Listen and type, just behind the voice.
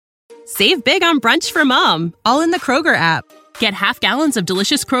Save big on brunch for mom, all in the Kroger app. Get half gallons of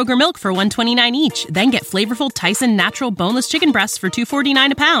delicious Kroger milk for $1.29 each. Then get flavorful Tyson natural boneless chicken breasts for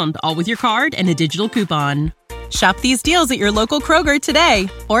 $2.49 a pound, all with your card and a digital coupon. Shop these deals at your local Kroger today,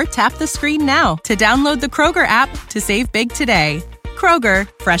 or tap the screen now to download the Kroger app to save big today. Kroger,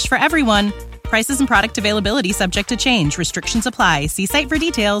 fresh for everyone. Prices and product availability subject to change. Restrictions apply. See site for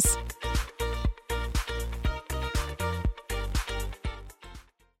details.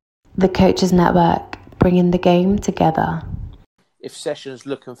 The Coaches Network, bringing the game together. If sessions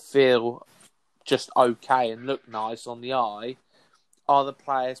look and feel just okay and look nice on the eye, are the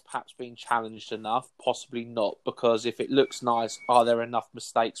players perhaps being challenged enough? Possibly not, because if it looks nice, are there enough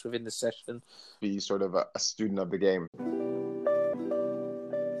mistakes within the session? Be sort of a student of the game.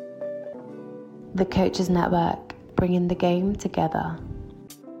 The Coaches Network, bringing the game together.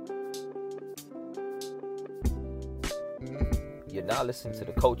 You're now listening to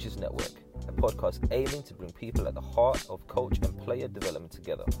the Coaches Network, a podcast aiming to bring people at the heart of coach and player development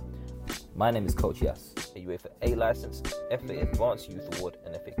together. My name is Coach Yas, a UEFA A licensed, FA Advanced Youth Award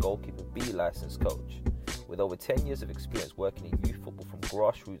and FA Goalkeeper B licensed coach. With over 10 years of experience working in youth football from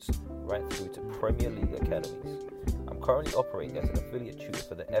grassroots right through to Premier League academies. I'm currently operating as an affiliate tutor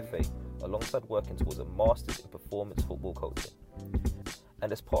for the FA alongside working towards a Masters in Performance Football Coaching.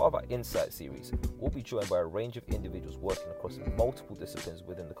 And as part of our Insight series, we'll be joined by a range of individuals working across multiple disciplines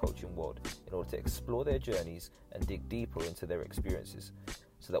within the coaching world in order to explore their journeys and dig deeper into their experiences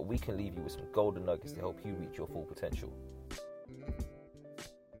so that we can leave you with some golden nuggets to help you reach your full potential.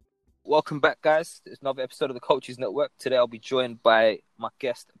 Welcome back, guys. It's another episode of the Coaches Network. Today I'll be joined by my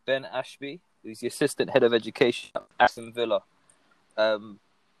guest, Ben Ashby, who's the Assistant Head of Education at Aston Villa.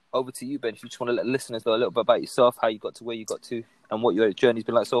 Over to you, Ben, if you just want to let listeners know a little bit about yourself, how you got to where you got to, and what your journey's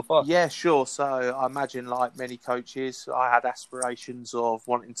been like so far. Yeah, sure. So I imagine, like many coaches, I had aspirations of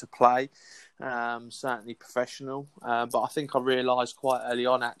wanting to play, certainly professional. But I think I realised quite early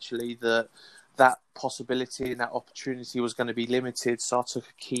on, actually, that possibility and that opportunity was going to be limited. So I took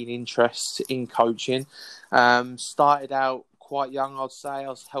a keen interest in coaching. Started out quite young, I'd say. I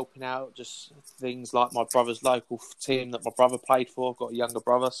was helping out just things like my brother's local team that my brother played for. I've got a younger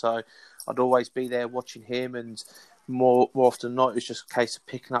brother, so I'd always be there watching him, and more often than not, it was just a case of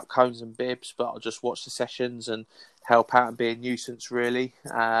picking up cones and bibs, but I'll just watch the sessions and help out and be a nuisance, really.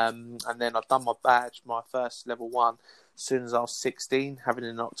 And then I'd done my badge, my first level 1, as soon as I was 16, having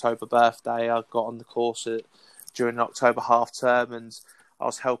an October birthday. I got on the course during the October half term, and I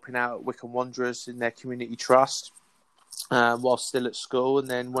was helping out at Wycombe Wanderers in their community trust while still at school. And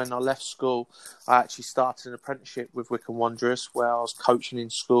then when I left school, I actually started an apprenticeship with Wycombe Wanderers, where I was coaching in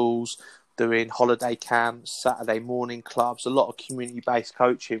schools, doing holiday camps, Saturday morning clubs, a lot of community-based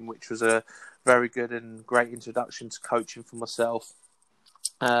coaching, which was a very good and great introduction to coaching for myself.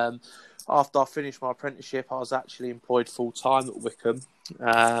 After I finished my apprenticeship, I was actually employed full-time at Wycombe.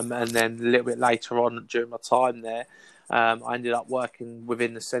 And then a little bit later on during my time there, I ended up working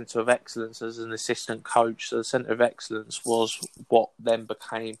within the Centre of Excellence as an assistant coach. So the Centre of Excellence was what then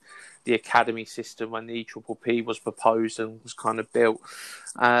became the academy system when the EPPP was proposed and was kind of built.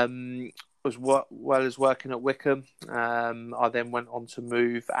 As well as working at Wycombe, I then went on to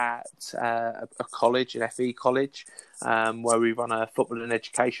move at a college, an FE college, where we run a football and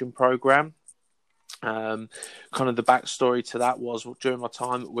education programme. Kind of the backstory to that was during my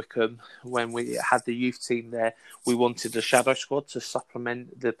time at Wycombe, when we had the youth team there, we wanted a shadow squad to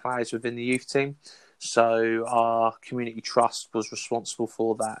supplement the players within the youth team. So our community trust was responsible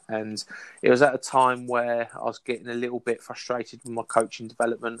for that. And it was at a time where I was getting a little bit frustrated with my coaching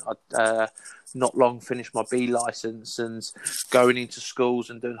development. I'd not long finished my B licence, and going into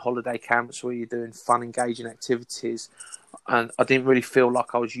schools and doing holiday camps where you're doing fun, engaging activities. And I didn't really feel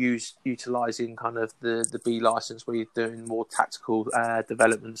like I was utilising kind of the B licence where you're doing more tactical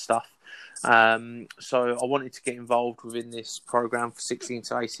development stuff. So I wanted to get involved within this programme for 16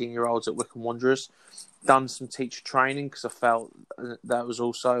 to 18-year-olds at Wycombe Wanderers. Done some teacher training because I felt that was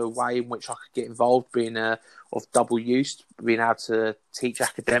also a way in which I could get involved, being of double use, being able to teach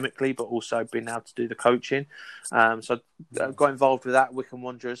academically, but also being able to do the coaching. So I got involved with that, Wycombe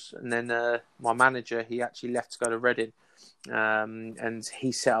Wanderers. And then my manager, he actually left to go to Reading. And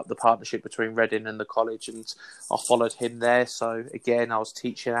he set up the partnership between Reading and the college, and I followed him there. So again, I was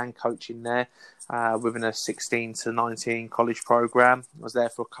teaching and coaching there within a 16 to 19 college program. I was there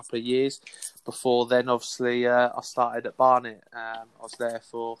for a couple of years. Before then, obviously, I started at Barnet. I was there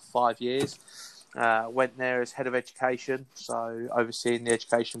for 5 years. Went there as head of education, so overseeing the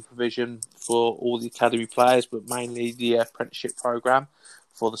education provision for all the academy players, but mainly the apprenticeship program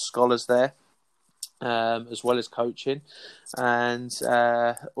for the scholars there. as well as coaching, and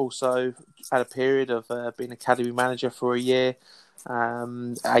also had a period of being academy manager for a year,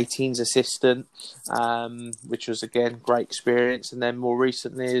 18's assistant, which was again great experience. And then more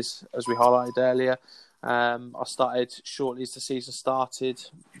recently, as we highlighted earlier, I started shortly as the season started.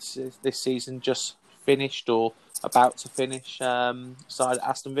 This season just finished or about to finish. Started at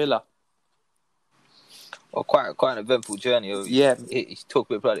Aston Villa. Well, quite an eventful journey. Yeah. You talk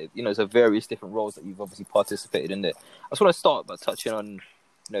a bit about it. There's various different roles that you've obviously participated in there. I just want to start by touching on,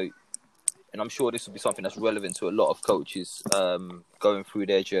 and I'm sure this will be something that's relevant to a lot of coaches going through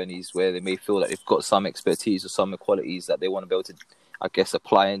their journeys where they may feel that they've got some expertise or some qualities that they want to be able to, I guess,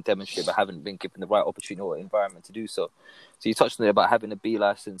 apply and demonstrate, but haven't been given the right opportunity or environment to do so. So you touched on it about having a B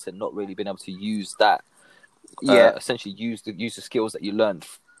license and not really being able to use that. Essentially, use the skills that you learned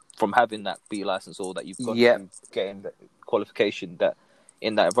from having that B license or that you've gone through getting the qualification that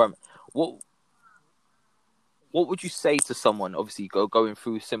in that environment. What would you say to someone obviously going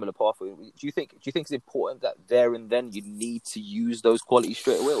through a similar pathway? Do you think it's important that there and then you need to use those qualities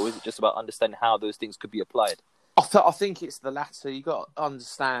straight away, or is it just about understanding how those things could be applied? I think it's the latter. You got to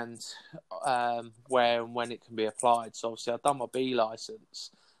understand where and when it can be applied. So obviously I've done my B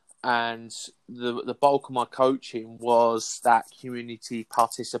license, and the bulk of my coaching was that community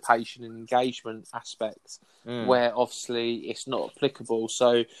participation and engagement aspect, where obviously it's not applicable.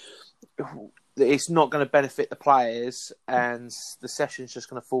 So it's not going to benefit the players, and the session's just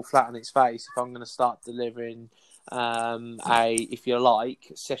going to fall flat on its face if I'm going to start delivering if you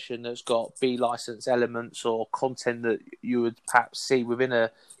like, session that's got B license elements or content that you would perhaps see within a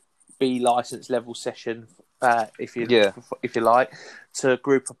B license level session, if you like, to a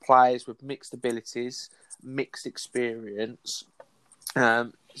group of players with mixed abilities, mixed experience.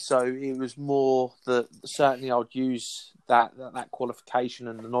 So it was more that certainly I would use that qualification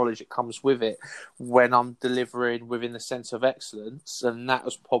and the knowledge that comes with it when I'm delivering within the centre of excellence, and that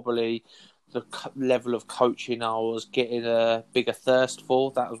was probably the level of coaching I was getting a bigger thirst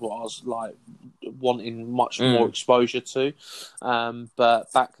for. That was what I was like wanting much more exposure to.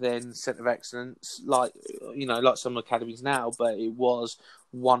 But back then, centre of excellence, like some academies now, but it was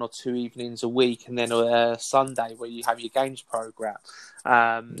 1 or 2 evenings a week, and then a Sunday where you have your games program.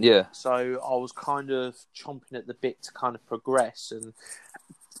 So I was kind of chomping at the bit to kind of progress and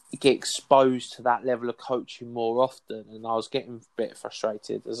get exposed to that level of coaching more often, and I was getting a bit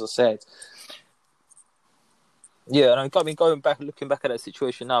frustrated, as I said. Yeah, and I mean, looking back at that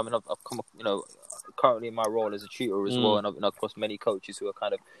situation now, I mean, I've come, currently in my role as a tutor as well, and I've across many coaches who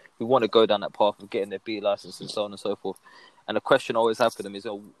are who want to go down that path of getting their B license and so on and so forth. And the question I always have for them is,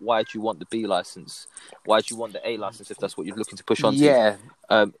 why do you want the B license? Why do you want the A license if that's what you're looking to push onto? Yeah.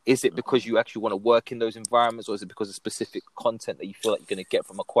 Is it because you actually want to work in those environments, or is it because of specific content that you feel like you're going to get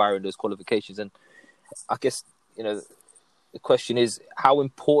from acquiring those qualifications? And I guess, the question is, how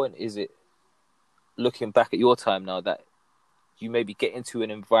important is it, looking back at your time now, that you maybe get into an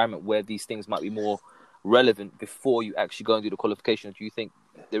environment where these things might be more relevant before you actually go and do the qualification? Do you think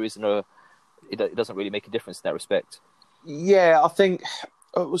there isn't it doesn't really make a difference in that respect? Yeah, I think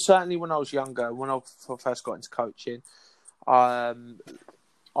it was certainly when I was younger, when I first got into coaching, I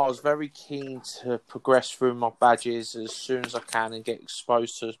was very keen to progress through my badges as soon as I can and get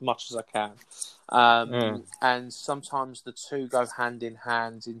exposed to as much as I can. And sometimes the two go hand in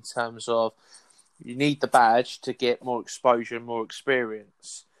hand in terms of you need the badge to get more exposure and more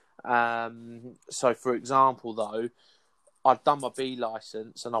experience. So, for example, though, I'd done my B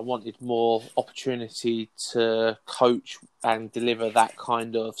license and I wanted more opportunity to coach and deliver that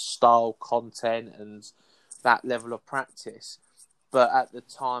kind of style content and that level of practice. But at the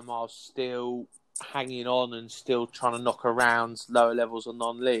time, I was still hanging on and still trying to knock around lower levels of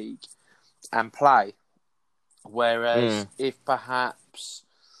non-league and play. Whereas if perhaps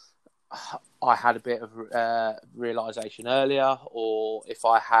I had a bit of realisation earlier, or if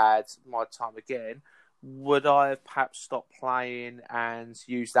I had my time again, would I have perhaps stopped playing and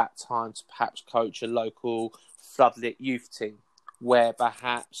used that time to perhaps coach a local floodlit youth team, where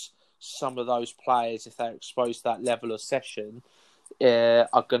perhaps some of those players, if they're exposed to that level of session,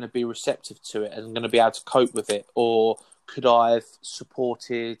 are going to be receptive to it and going to be able to cope with it? Or could I have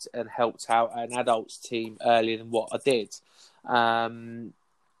supported and helped out an adults team earlier than what I did?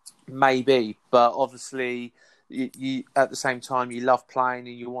 Maybe, but obviously you at the same time, you love playing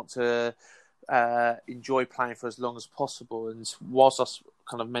and you want to enjoy playing for as long as possible. And whilst I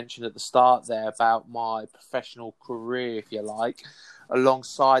kind of mentioned at the start there about my professional career, if you like,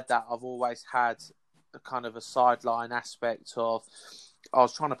 alongside that, I've always had a kind of a sideline aspect of I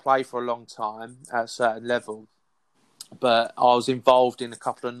was trying to play for a long time at a certain level, but I was involved in a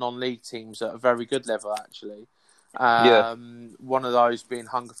couple of non-league teams at a very good level, actually. One of those being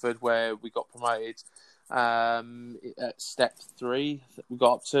Hungerford, where we got promoted at step 3. We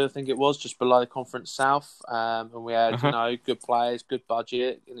got up to, I think it was, just below Conference South, and we had good players, good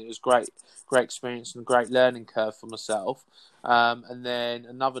budget, and it was great experience and a great learning curve for myself. And then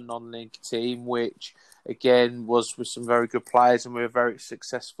another non-league team, which again was with some very good players, and we were very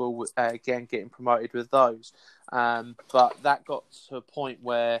successful with, again getting promoted with those. But that got to a point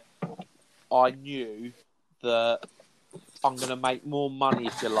where I knew that I'm going to make more money,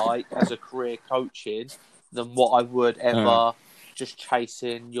 if you like, as a career coaching than what I would ever just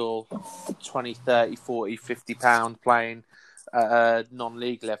chasing your 20, 30, 40, 50 pound playing at a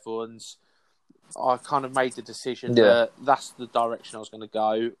non-league level. And I kind of made the decision that that's the direction I was going to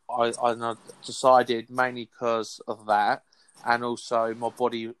go. I decided mainly because of that, and also my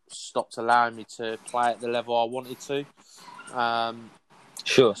body stopped allowing me to play at the level I wanted to.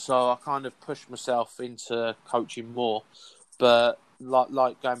 Sure. So I kind of pushed myself into coaching more. But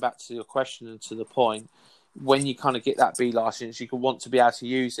like going back to your question and to the point, when you kind of get that B license, you can want to be able to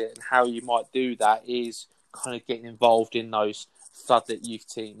use it, and how you might do that is kind of getting involved in those floodlit youth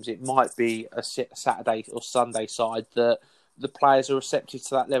teams. It might be a Saturday or Sunday side that the players are receptive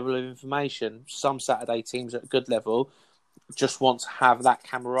to that level of information. Some Saturday teams at a good level just want to have that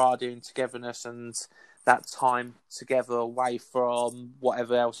camaraderie and togetherness and that time together away from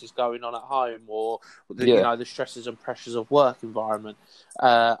whatever else is going on at home, or the stresses and pressures of work environment.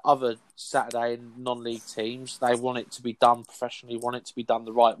 Other Saturday non-league teams, they want it to be done professionally, want it to be done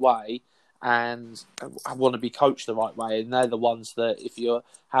the right way, and want to be coached the right way. And they're the ones that, if you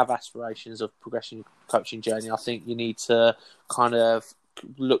have aspirations of progressing your coaching journey, I think you need to kind of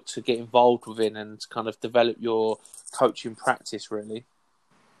look to get involved within and kind of develop your coaching practice, really.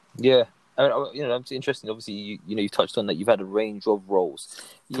 Yeah. I mean, it's interesting. Obviously, you touched on that. You've had a range of roles.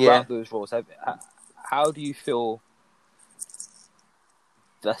 Throughout those roles, how do you feel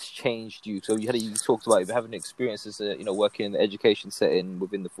that's changed you? So you talked about having experiences, working in the education setting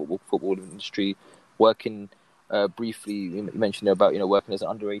within the football industry, working briefly. You mentioned about working as an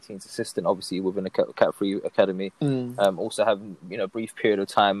under-18s assistant, obviously within a Cat 3 academy. Also having a brief period of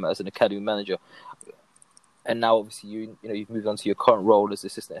time as an academy manager. And now, obviously, you've moved on to your current role as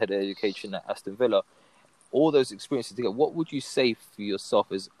assistant head of education at Aston Villa. All those experiences together, what would you say for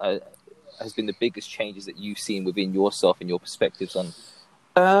yourself has been the biggest changes that you've seen within yourself and your perspectives on,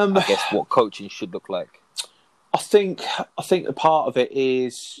 I guess, what coaching should look like? I think a part of it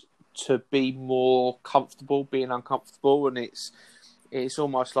is to be more comfortable being uncomfortable, and it's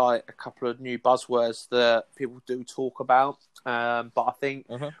almost like a couple of new buzzwords that people do talk about. But I think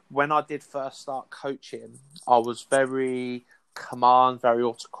when I did first start coaching, I was very very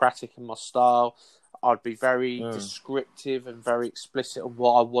autocratic in my style. I'd be very descriptive and very explicit on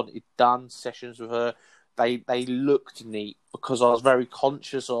what I wanted done. Sessions with her, they looked neat because I was very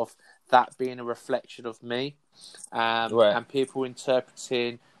conscious of that being a reflection of me, and people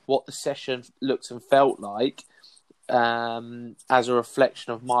interpreting what the session looked and felt like as a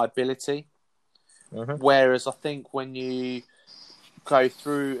reflection of my ability. Whereas I think when you go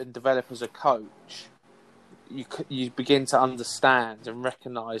through and develop as a coach, you begin to understand and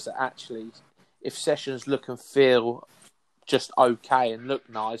recognise that actually, if sessions look and feel just okay and look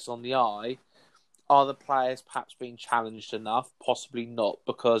nice on the eye, are the players perhaps being challenged enough? Possibly not,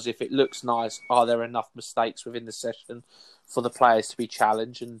 because if it looks nice, are there enough mistakes within the session for the players to be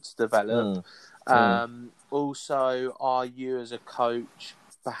challenged and to develop? Also, are you as a coach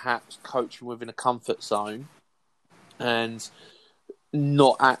perhaps coaching within a comfort zone and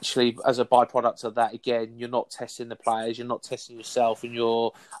not actually, as a byproduct of that, again, you're not testing the players, you're not testing yourself and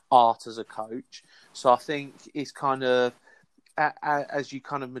your art as a coach. So I think it's kind of, as you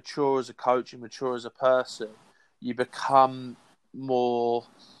kind of mature as a coach and mature as a person, you become more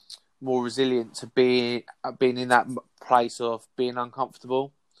resilient to being in that place of being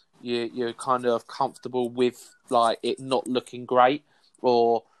uncomfortable. You're kind of comfortable with like it not looking great,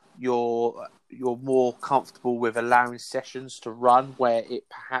 or you're more comfortable with allowing sessions to run where it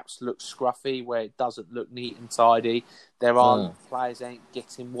perhaps looks scruffy, where it doesn't look neat and tidy. There are players ain't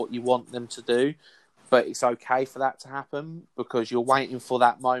getting what you want them to do, but it's okay for that to happen because you're waiting for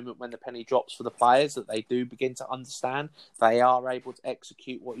that moment when the penny drops for the players that they do begin to understand they are able to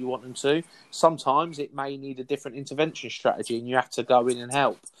execute what you want them to. Sometimes it may need a different intervention strategy and you have to go in and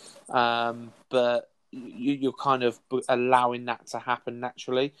help. But you're kind of allowing that to happen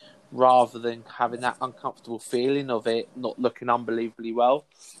naturally rather than having that uncomfortable feeling of it not looking unbelievably well,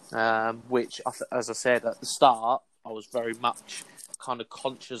 which, as I said at the start, I was very much kind of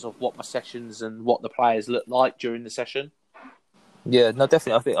conscious of what my sessions and what the players look like during the session. Yeah, no,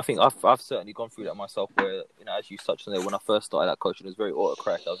 definitely. I think I've certainly gone through that myself. Where as you touched on there, when I first started that coaching, it was very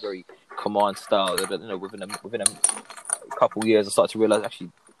autocratic. I was very command style. But within a couple of years, I started to realize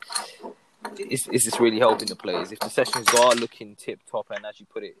actually, is this really helping the players? If the sessions are looking tip top and, as you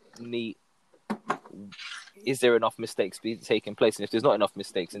put it, neat, is there enough mistakes taking place? And if there's not enough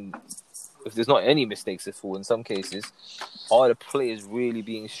mistakes, and if there's not any mistakes at all in some cases, are the players really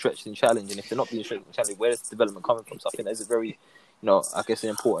being stretched and challenged? And if they're not being stretched and challenged, where is the development coming from? So I think there's a very, I guess an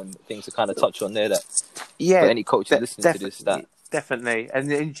important thing to kind of touch on there, that for any coaches listening to this, that definitely,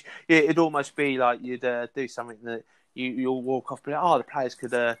 and it'd almost be like you'd do something that you'll walk off and be like, the players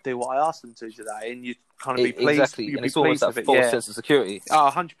could do what I asked them to today, and you'd kind of be pleased. Exactly, and it's almost that false sense of security.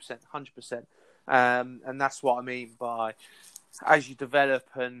 100%. And that's what I mean by, as you develop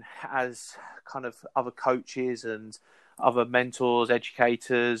and as kind of other coaches and other mentors,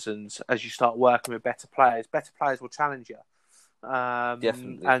 educators, and as you start working with better players will challenge you.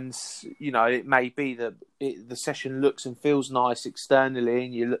 Definitely. And it may be that the session looks and feels nice externally,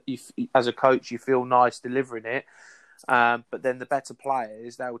 and you as a coach you feel nice delivering it. But then the better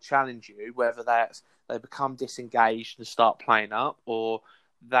players, they will challenge you, whether they become disengaged and start playing up, or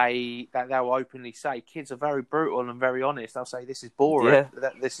they'll openly say, kids are very brutal and very honest. They'll say, this is boring. Yeah.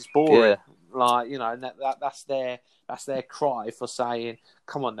 This is boring. Yeah. And that's their cry for saying,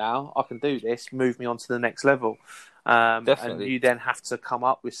 come on now, I can do this. Move me on to the next level. Definitely. And you then have to come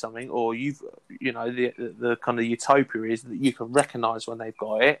up with something, or the kind of utopia is that you can recognise when they've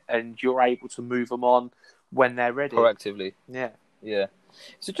got it, and you're able to move them on when they're ready. Proactively. Yeah.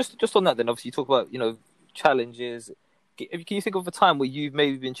 So just on that then, obviously you talk about, challenges. Can you think of a time where you've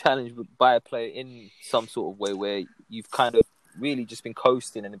maybe been challenged by a player in some sort of way where you've kind of really just been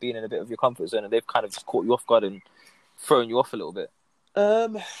coasting and being in a bit of your comfort zone, and they've kind of just caught you off guard and thrown you off a little bit?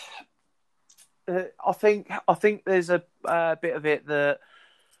 I think there's a bit of it that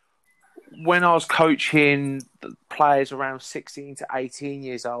when I was coaching players around 16 to 18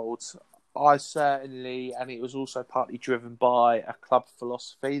 years old, I certainly, and it was also partly driven by a club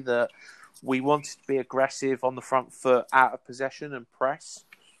philosophy, that we wanted to be aggressive on the front foot, out of possession and press.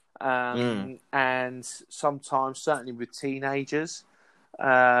 And sometimes, certainly with teenagers,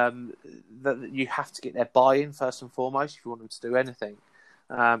 that you have to get their buy-in first and foremost if you want them to do anything,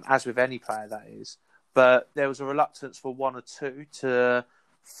 as with any player, that is. But there was a reluctance for one or two to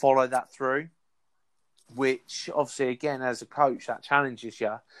follow that through, which obviously, again, as a coach, that challenges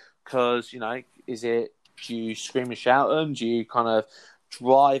you, because, do you scream and shout at them? Do you kind of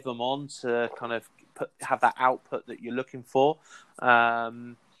drive them on to kind of have that output that you're looking for?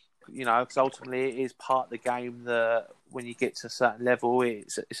 Because ultimately it is part of the game that when you get to a certain level,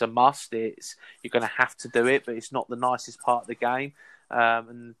 it's a must. You're going to have to do it, but it's not the nicest part of the game.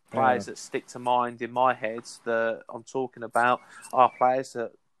 And players that stick to mind in my head that I'm talking about are players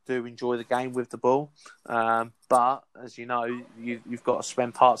that do enjoy the game with the ball. But as you know, you've got to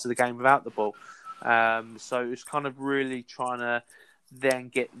spend parts of the game without the ball. So it's kind of really trying to then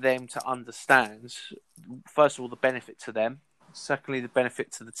get them to understand, first of all, the benefit to them, secondly, the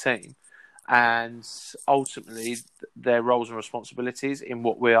benefit to the team, and ultimately their roles and responsibilities in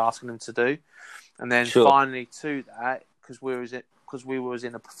what we're asking them to do. And then finally to that, because we was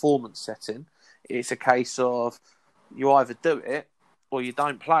in a performance setting, it's a case of you either do it or you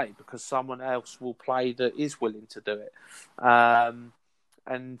don't play, because someone else will play that is willing to do it. And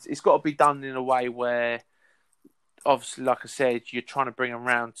it's got to be done in a way where, obviously, like I said, you're trying to bring them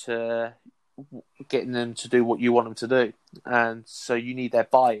around to getting them to do what you want them to do. And so you need their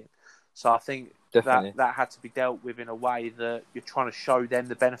buy-in. So I think that had to be dealt with in a way that you're trying to show them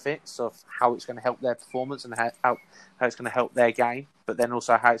the benefits of how it's going to help their performance and how it's going to help their game, but then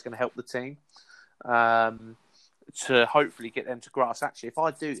also how it's going to help the team. To hopefully get them to grasp, actually, if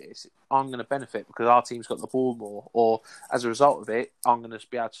I do this, I'm going to benefit because our team's got the ball more, or as a result of it, I'm going to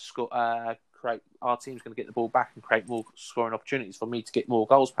be able to score, our team's going to get the ball back and create more scoring opportunities for me to get more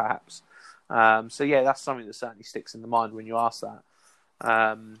goals, perhaps. So yeah, that's something that certainly sticks in the mind when you ask that.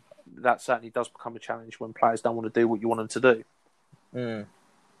 That certainly does become a challenge when players don't want to do what you want them to do.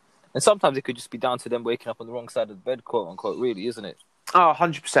 And sometimes it could just be down to them waking up on the wrong side of the bed, quote unquote, really, isn't it? Oh,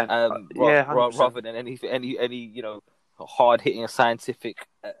 100%. 100%. Rather than any hard hitting scientific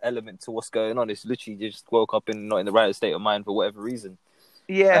element to what's going on. It's literally just woke up not in the right state of mind for whatever reason.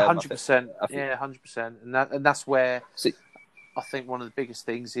 Yeah, 100%. 100%. And that's where I think one of the biggest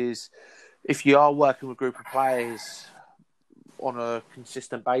things is, if you are working with a group of players on a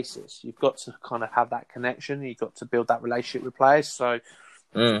consistent basis, you've got to kind of have that connection. You've got to build that relationship with players. So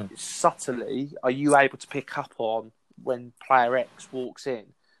subtly, are you able to pick up on when player X walks in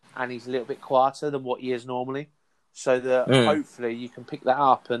and he's a little bit quieter than what he is normally. So that hopefully you can pick that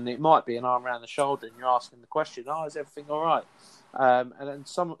up, and it might be an arm around the shoulder, and you're asking the question, "Oh, is everything all right?" And then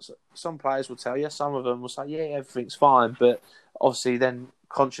some players will tell you, some of them will say, "Yeah, everything's fine," but obviously then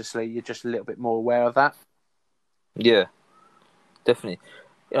consciously you're just a little bit more aware of that. Yeah, definitely.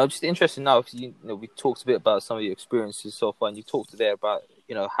 I'm just interested now because we talked a bit about some of your experiences so far, and you talked there about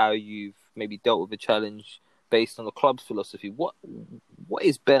how you've maybe dealt with a challenge based on the club's philosophy. What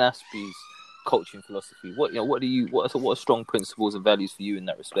is Ben Ashby's coaching philosophy? What are strong principles and values for you in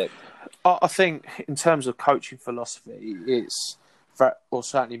that respect? I think in terms of coaching philosophy, or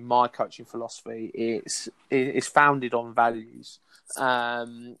certainly my coaching philosophy, it's founded on values,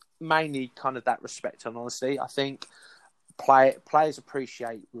 mainly kind of that respect and honesty. I think players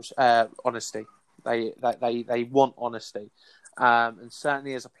appreciate honesty. They want honesty, and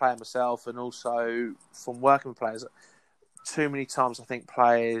certainly as a player myself, and also from working with players, too many times I think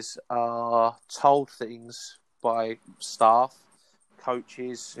players are told things by staff,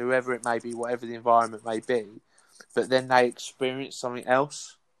 coaches, whoever it may be, whatever the environment may be, but then they experience something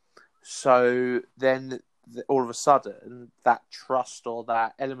else. So then all of a sudden that trust or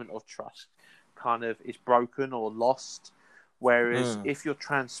that element of trust kind of is broken or lost. Whereas if you're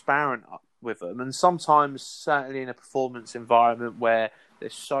transparent with them, and sometimes certainly in a performance environment where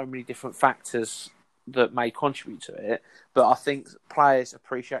there's so many different factors that may contribute to it, but I think players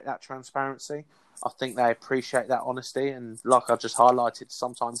appreciate that transparency. I think they appreciate that honesty, and like I just highlighted,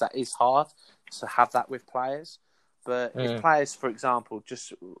 sometimes that is hard to have that with players. But if players, for example,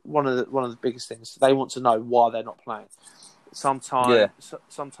 just one of the biggest things, they want to know why they're not playing. Sometimes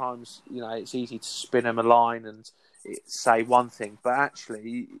it's easy to spin them a line and say one thing, but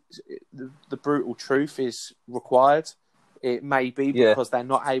actually the brutal truth is required. It may be because they're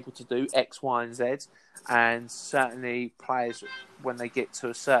not able to do X, Y, and Z. And certainly players, when they get to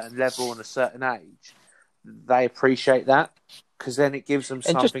a certain level and a certain age, they appreciate that because then it gives them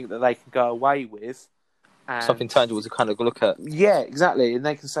something that they can go away with. And something tangible to kind of look at. Yeah, exactly. And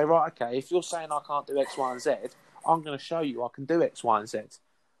they can say, right, okay, if you're saying I can't do X, Y, and Z, I'm going to show you I can do X, Y, and Z.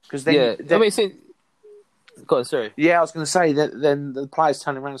 Because then, go on, sorry. Yeah, I was going to say that then the players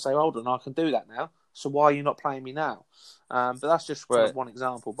turn around and say, hold on, I can do that now. So why are you not playing me now? But that's just one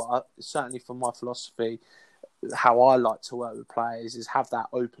example. But certainly from my philosophy, how I like to work with players is have that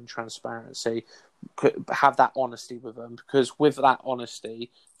open transparency, have that honesty with them. Because with that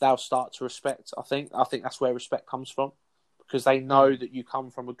honesty, they'll start to respect. I think that's where respect comes from. Because they know that you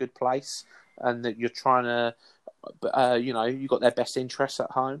come from a good place and that you're trying to, you got their best interests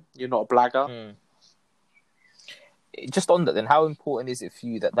at home. You're not a blagger. Just on that, then, how important is it for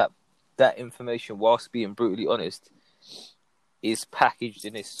you that information, whilst being brutally honest, is packaged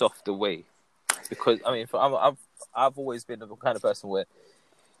in a softer way? Because I mean, I've always been the kind of person where,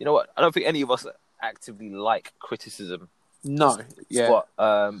 I don't think any of us actively like criticism. No, yeah.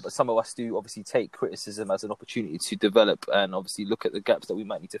 But some of us do obviously take criticism as an opportunity to develop and obviously look at the gaps that we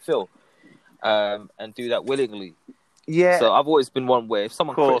might need to fill, and do that willingly. Yeah. So I've always been one where if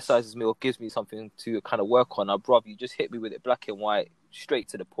someone criticizes me or gives me something to kind of work on, I'd rather you just hit me with it black and white, straight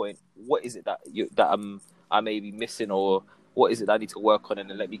to the point. What is it that I may be missing, or what is it that I need to work on, and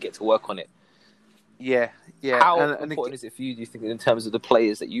then let me get to work on it. Yeah. How important is it for you, do you think, in terms of the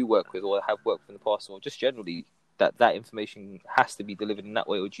players that you work with or have worked with in the past, or just generally, that information has to be delivered in that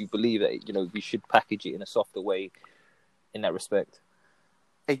way, or do you believe that we should package it in a softer way in that respect?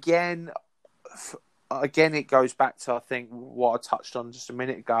 Again, it goes back to, I think, what I touched on just a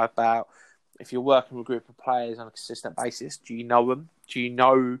minute ago about if you're working with a group of players on a consistent basis, do you know them? Do you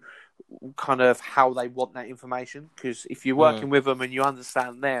know kind of how they want that information? Because if you're working with them and you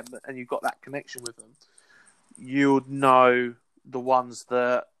understand them and you've got that connection with them, you'll know the ones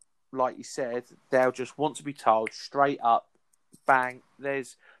that, like you said, they'll just want to be told straight up, bang,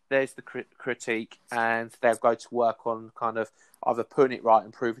 there's the critique, and they'll go to work on kind of either putting it right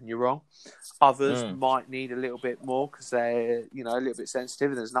and proving you wrong. Others might need a little bit more because they're, a little bit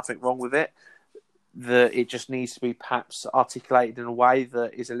sensitive and there's nothing wrong with it. That it just needs to be perhaps articulated in a way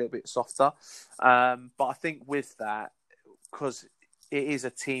that is a little bit softer. But I think with that, because it is a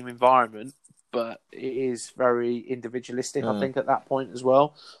team environment, but it is very individualistic, I think, at that point as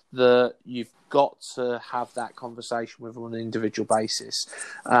well, that you've got to have that conversation with them on an individual basis.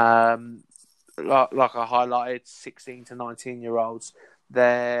 Like I highlighted, 16 to 19-year-olds,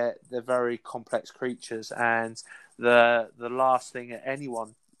 they're very complex creatures, and the last thing that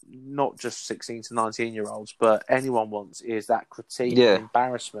anyone, not just 16 to 19-year-olds, but anyone wants is that critique and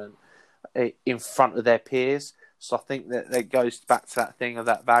embarrassment in front of their peers. So I think that it goes back to that thing of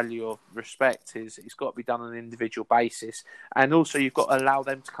that value of respect is it's got to be done on an individual basis. And also you've got to allow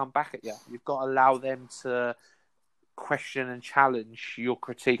them to come back at you. You've got to allow them to question and challenge your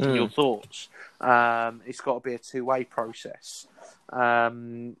critique and your thoughts. It's got to be a two-way process.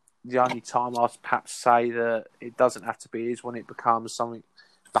 The only time I'd perhaps say that it doesn't have to be is when it becomes something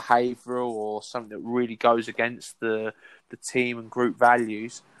behavioural or something that really goes against the team and group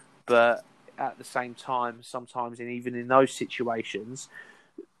values. But at the same time, sometimes even in those situations,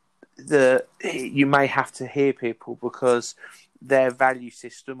 you may have to hear people because their value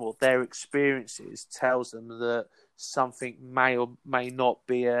system or their experiences tells them that something may or may not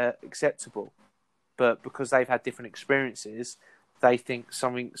be acceptable. But because they've had different experiences, they think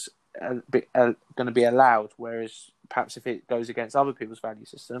something's going to be allowed, whereas perhaps if it goes against other people's value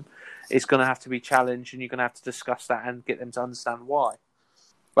system, it's going to have to be challenged, and you're going to have to discuss that and get them to understand why.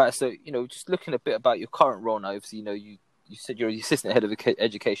 Right, so, just looking a bit about your current role now, obviously, you said you're the assistant head of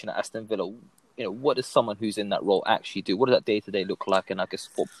education at Aston Villa. What does someone who's in that role actually do? What does that day-to-day look like? And I guess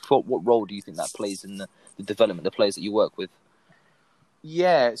what role do you think that plays in the development of the players that you work with?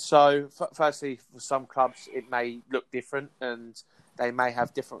 Yeah, so firstly, for some clubs, it may look different and they may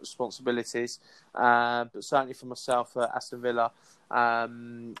have different responsibilities. But certainly for myself at Aston Villa,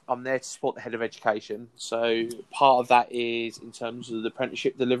 I'm there to support the head of education. So part of that is in terms of the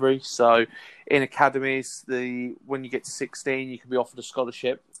apprenticeship delivery. So in academies, when you get to 16, you can be offered a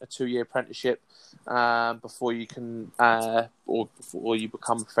scholarship, a 2-year apprenticeship, before you can or before you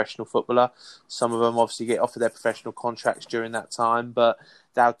become a professional footballer. Some of them obviously get offered their professional contracts during that time, but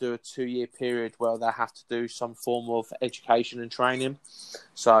they'll do a 2-year period where they'll have to do some form of education and training.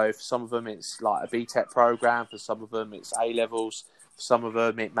 So for some of them, it's like a BTEC program. For some of them, it's A-levels. For some of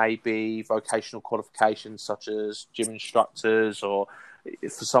them, it may be vocational qualifications such as gym instructors, or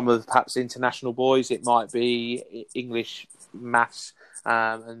for some of perhaps international boys, it might be English, maths,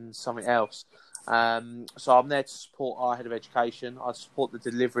 and something else. So I'm there to support our head of education. I support the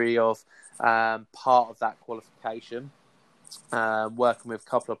delivery of part of that qualification, working with a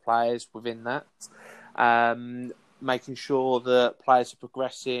couple of players within that, making sure that players are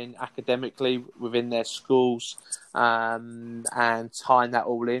progressing academically within their schools, and tying that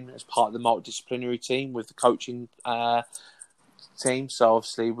all in as part of the multidisciplinary team with the coaching team. So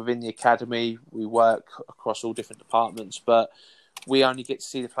obviously within the academy, we work across all different departments, but we only get to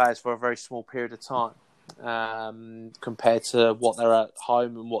see the players for a very small period of time, compared to what they're at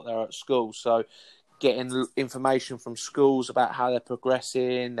home and what they're at school. So getting information from schools about how they're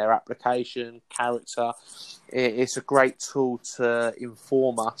progressing, their application, character, it's a great tool to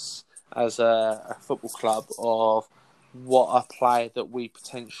inform us as a football club of what a player that we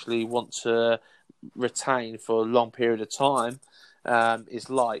potentially want to retain for a long period of time is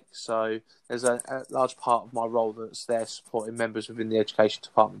like. So there's a large part of my role that's there supporting members within the education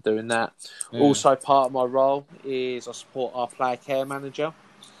department doing that. Also part of my role is I support our player care manager.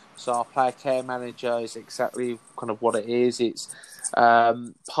 So our player care manager is exactly kind of what it is. It's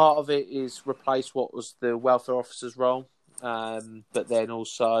part of it is replace what was the welfare officer's role, but then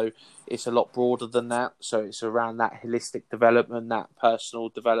also it's a lot broader than that. So it's around that holistic development, that personal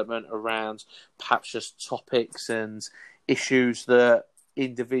development around perhaps just topics and issues that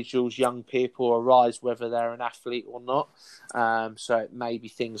individuals, young people arise, whether they're an athlete or not. So it may be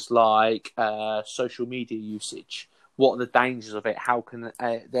things like social media usage. What are the dangers of it? How can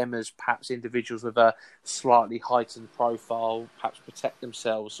them as perhaps individuals with a slightly heightened profile perhaps protect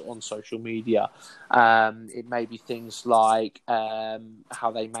themselves on social media? It may be things like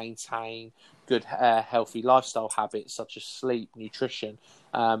how they maintain good, healthy lifestyle habits such as sleep, nutrition,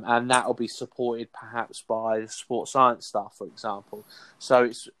 and that will be supported perhaps by the sports science staff, for example. So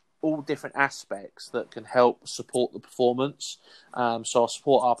it's all different aspects that can help support the performance. So I'll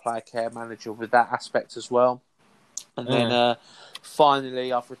support our player care manager with that aspect as well. And then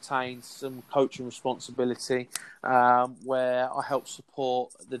finally, I've retained some coaching responsibility where I help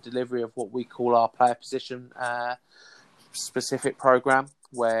support the delivery of what we call our player position specific program,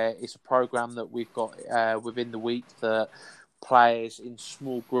 where it's a program that we've got within the week that players in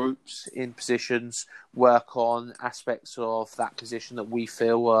small groups in positions work on aspects of that position that we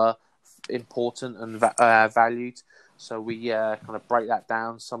feel are important and valued. So we kind of break that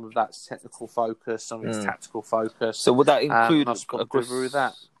down. Some of that's technical focus, some of it's tactical focus. So would that include a group with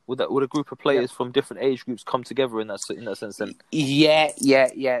that? Would a group of players from different age groups come together in that sense? Then?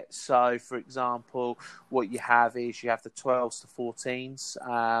 Yeah. So, for example, what you have is you have the 12s to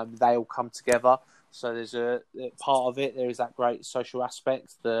 14s. They all come together. So there's a part of it. There is that great social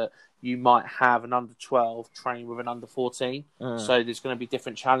aspect that you might have an under 12 train with an under 14. So there's going to be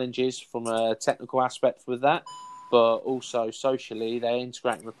different challenges from a technical aspect with that. but also socially, they're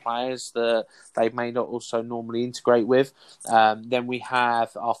integrating with players that they may not also normally integrate with. Then we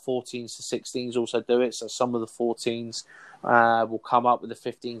have our 14s to 16s also do it. So some of the 14s will come up with the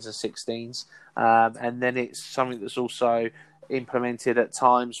 15s and 16s. And then it's something that's also implemented at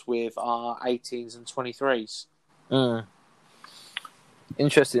times with our 18s and 23s.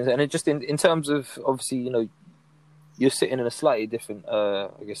 Interesting. And it just in terms of, obviously, you're sitting in a slightly different,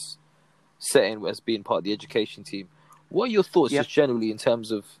 setting as being part of the education team. What are your thoughts just generally in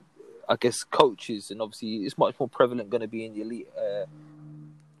terms of, I guess, coaches? And obviously, it's much more prevalent going to be in the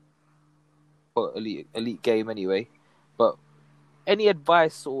elite game anyway. But any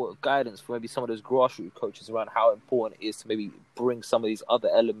advice or guidance for maybe some of those grassroots coaches around how important it is to maybe bring some of these other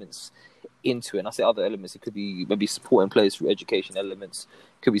elements into it? And I say other elements, it could be maybe supporting players through education elements,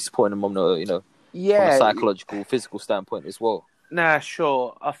 it could be supporting them on the, from a psychological, physical standpoint as well. Nah,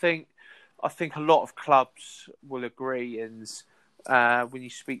 sure. I think a lot of clubs will agree, and when you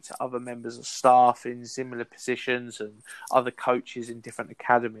speak to other members of staff in similar positions and other coaches in different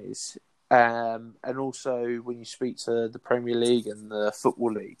academies, and also when you speak to the Premier League and the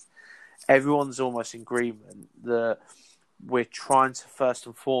Football League, everyone's almost in agreement that we're trying to first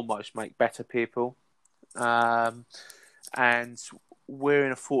and foremost make better people. And we're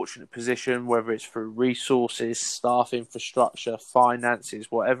in a fortunate position, whether it's through resources, staff infrastructure, finances,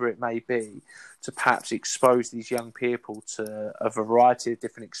 whatever it may be, to perhaps expose these young people to a variety of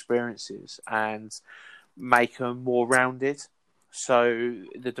different experiences and make them more rounded. So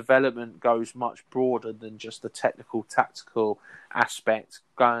the development goes much broader than just the technical, tactical aspect,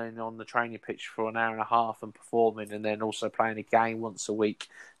 going on the training pitch for an hour and a half and performing, and then also playing a game once a week,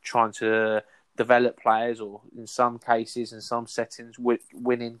 trying to develop players, or in some cases, in some settings,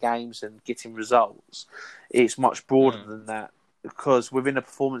 winning games and getting results. It's much broader than that, because within a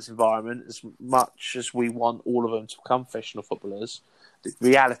performance environment, as much as we want all of them to become professional footballers, the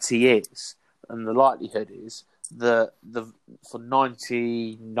reality is, and the likelihood is, that for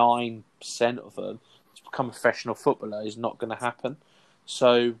 99% of them, to become a professional footballer is not going to happen.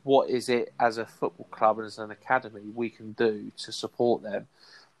 So what is it as a football club and as an academy we can do to support them,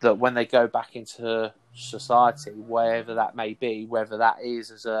 that when they go back into society, wherever that may be, whether that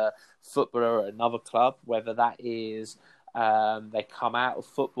is as a footballer at another club, whether that is they come out of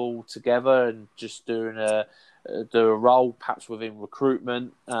football together and just do a role perhaps within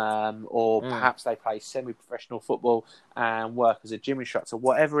recruitment, or perhaps they play semi-professional football and work as a gym instructor,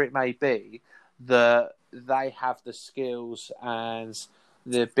 whatever it may be, that they have the skills and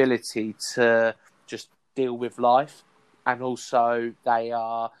the ability to just deal with life, and also they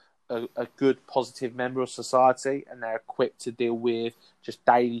are a good positive member of society, and they're equipped to deal with just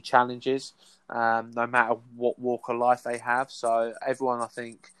daily challenges, no matter what walk of life they have. So everyone, I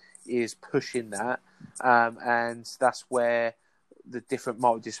think, is pushing that, and that's where the different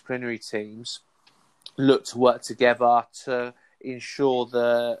multidisciplinary teams look to work together to ensure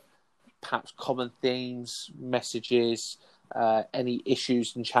that perhaps common themes, messages, any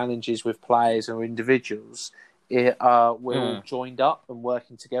issues and challenges with players or individuals, we're all joined up and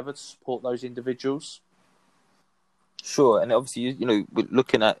working together to support those individuals. Sure, and obviously, we're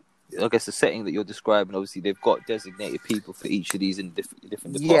looking at, I guess, the setting that you're describing. Obviously, they've got designated people for each of these in different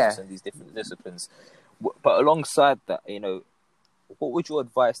departments and these different disciplines. But alongside that, what would your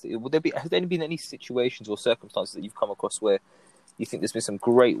advice? Has there been any situations or circumstances that you've come across where you think there's been some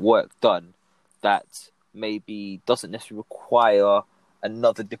great work done that maybe doesn't necessarily require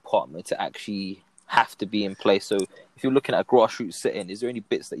another department to actually have to be in place? So if you're looking at a grassroots setting, is there any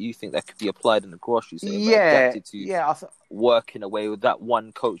bits that you think that could be applied in a grassroots setting, adapted to work in a way with that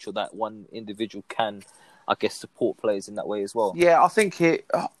one coach or that one individual can, I guess, support players in that way as well? Yeah, I think it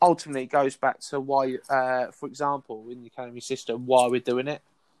ultimately goes back to why, for example, in the academy system, why we're doing it.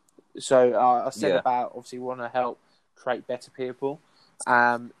 So I said about, obviously, we want to help create better people.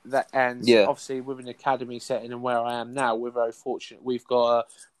 Obviously within the academy setting and where I am now, we're very fortunate. We've got a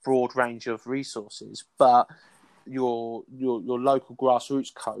broad range of resources, but your local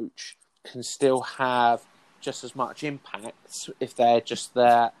grassroots coach can still have just as much impact if they're just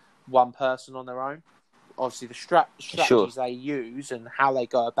that one person on their own. Obviously, the strategies they use and how they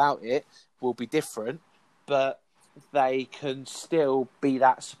go about it will be different, but they can still be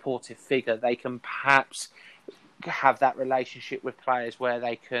that supportive figure. They can perhaps have that relationship with players where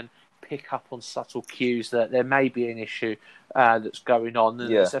they can pick up on subtle cues that there may be an issue that's going on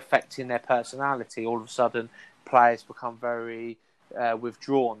and it's affecting their personality. All of a sudden, players become very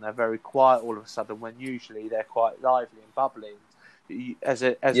withdrawn. They're very quiet all of a sudden, when usually they're quite lively and bubbly. As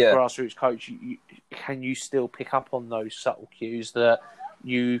a grassroots coach, can you still pick up on those subtle cues that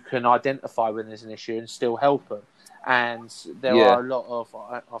you can identify when there's an issue and still help them? And there are a lot of,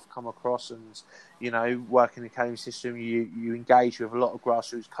 I've come across, and, working in the academy system, you engage with a lot of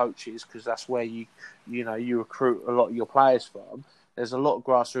grassroots coaches, because that's where you recruit a lot of your players from. There's a lot of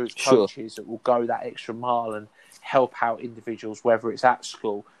grassroots coaches that will go that extra mile and help out individuals, whether it's at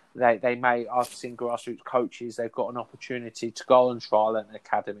school. I've seen grassroots coaches, they've got an opportunity to go on trial at an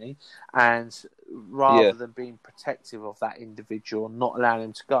academy, and rather than being protective of that individual and not allowing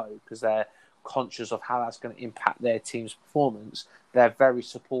them to go because they're conscious of how that's going to impact their team's performance, they're very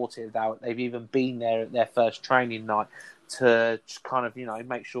supportive. They've even been there at their first training night to kind of,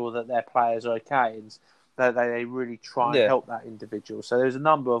 make sure that their players are okay, and they really try and help that individual. So there's a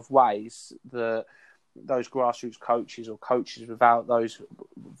number of ways that those grassroots coaches or coaches without those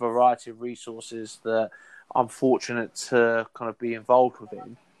variety of resources that I'm fortunate to kind of be involved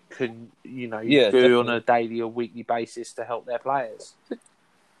within can, do on a daily or weekly basis to help their players.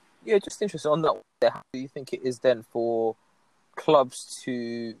 Yeah, just interested on that. How do you think it is then for clubs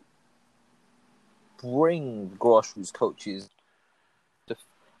to bring grassroots coaches to,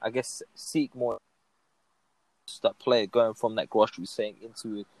 I guess, seek more that player going from that grassroots setting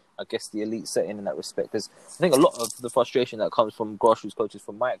into, I guess, the elite setting in that respect? Because I think a lot of the frustration that comes from grassroots coaches,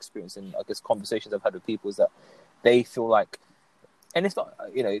 from my experience and I guess conversations I've had with people, is that they feel like, and it's not,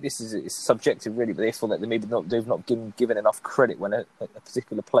 it's subjective really, but they feel like they've not given enough credit when a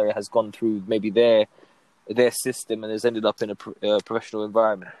particular player has gone through maybe their system and has ended up in a professional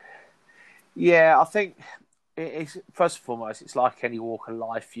environment. Yeah, I think it's, first and foremost, it's like any walk of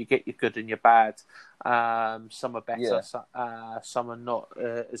life. You get your good and your bad. Some are better, some are not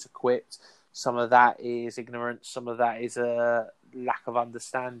as equipped. Some of that is ignorance. Some of that is a lack of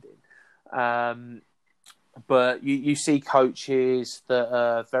understanding. But you see coaches that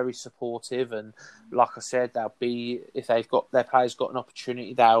are very supportive, and like I said, they'll be, if their players got an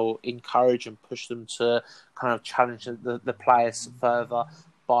opportunity, they'll encourage and push them to kind of challenge the players further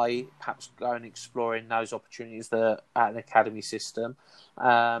by perhaps going and exploring those opportunities that are at an academy system.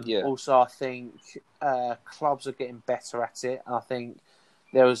 Also, I think clubs are getting better at it. And I think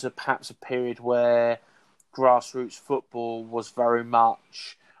there was perhaps a period where grassroots football was very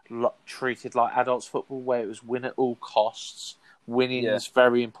much treated like adults football, where it was win at all costs. Winning is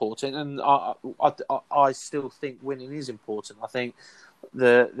very important, and I still think winning is important. I think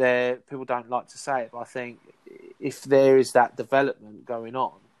people don't like to say it, but I think if there is that development going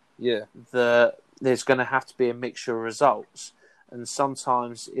on, there's going to have to be a mixture of results. And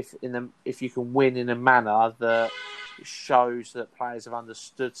sometimes, if you can win in a manner that shows that players have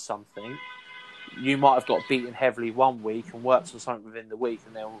understood something, you might have got beaten heavily one week and worked on something within the week,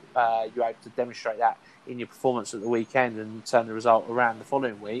 and then you're able to demonstrate that in your performance at the weekend and turn the result around the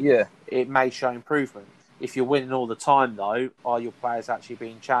following week. It may show improvement. If you're winning all the time, though, are your players actually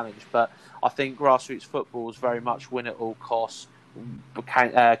being challenged? But I think grassroots football is very much win at all costs.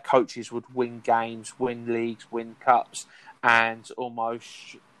 Coaches would win games, win leagues, win cups, and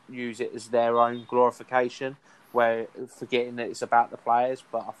almost use it as their own glorification, where forgetting that it's about the players.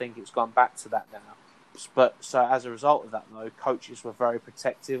 But I think it's gone back to that now. But so as a result of that, though, coaches were very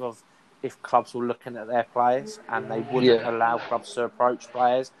protective of if clubs were looking at their players, and they wouldn't allow clubs to approach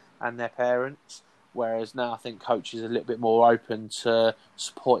players and their parents. Whereas now I think coaches are a little bit more open to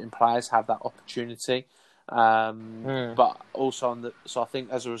supporting players have that opportunity. But also so I think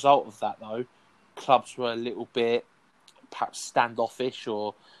as a result of that, though, clubs were a little bit perhaps standoffish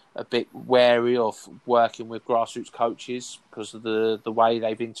or a bit wary of working with grassroots coaches because of the way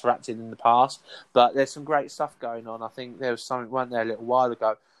they've interacted in the past. But there's some great stuff going on. I think there was something, weren't there, a little while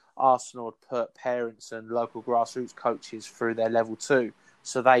ago, Arsenal had put parents and local grassroots coaches through their level 2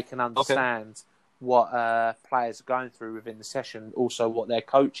 so they can understand what players are going through within the session, also what their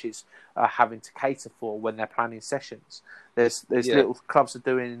coaches are having to cater for when they're planning sessions. There's little clubs are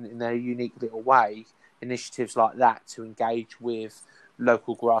doing in their unique little way initiatives like that to engage with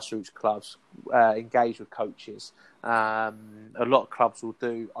local grassroots clubs, engage with coaches. A lot of clubs will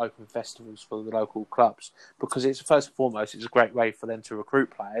do open festivals for the local clubs because it's first and foremost it's a great way for them to recruit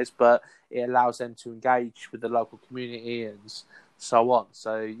players, but it allows them to engage with the local community and so on.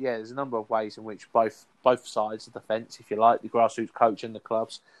 So there's a number of ways in which both sides of the fence, if you like, the grassroots coach and the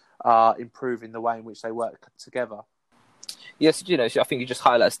clubs, are improving the way in which they work together. Yes, I think it just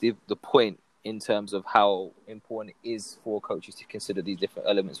highlights the point in terms of how important it is for coaches to consider these different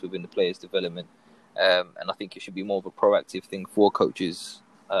elements within the players' development. And I think it should be more of a proactive thing for coaches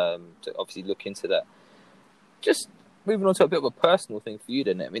to obviously look into that. Just moving on to a bit of a personal thing for you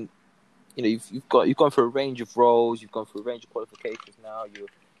then. I mean, you've gone through a range of roles, you've gone through a range of qualifications now,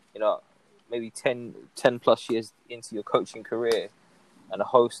 you're maybe 10 plus years into your coaching career and a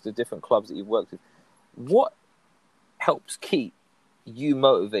host of different clubs that you've worked with. What helps keep you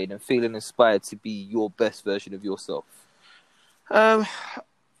motivated and feeling inspired to be your best version of yourself?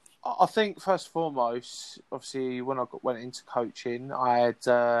 I think first and foremost, obviously, when I went into coaching, I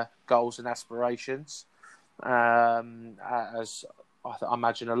had goals and aspirations. As I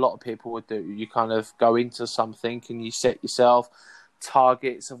imagine a lot of people would do, you kind of go into something and you set yourself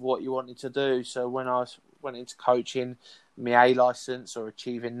targets of what you wanted to do. So when I went into coaching, my A license or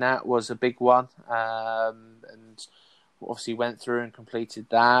achieving that was a big one, and obviously went through and completed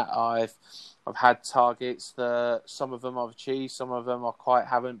that. I've had targets that some of them I've achieved, some of them I quite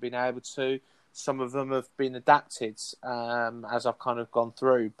haven't been able to. Some of them have been adapted as I've kind of gone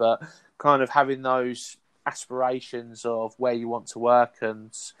through, but kind of having those aspirations of where you want to work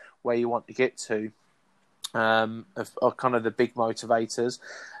and where you want to get to are kind of the big motivators.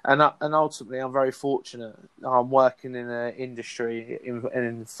 And ultimately, I'm very fortunate. I'm working in an industry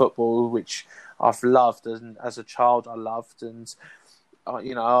in football, which I've loved, and as a child I loved. And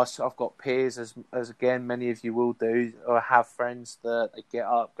I've got peers, as again many of you will do, or have friends that they get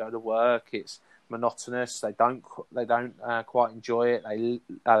up, go to work. It's monotonous. They don't quite enjoy it.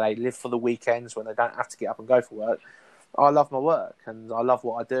 They live for the weekends when they don't have to get up and go for work. I love my work and I love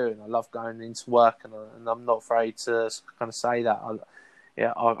what I do, and I love going into work, and I'm not afraid to kind of say that.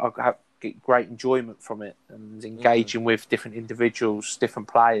 I get great enjoyment from it and engaging with different individuals, different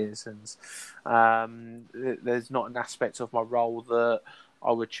players, and there's not an aspect of my role that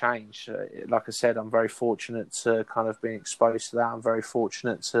I would change. Like I said, I'm very fortunate to kind of be exposed to that. I'm very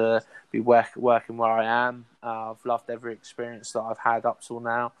fortunate to be working where I am. I've loved every experience that I've had up till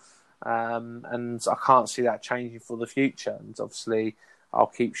now. And I can't see that changing for the future. And obviously, I'll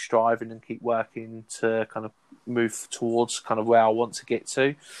keep striving and keep working to kind of move towards kind of where I want to get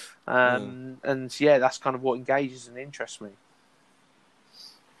to. And yeah, that's kind of what engages and interests me.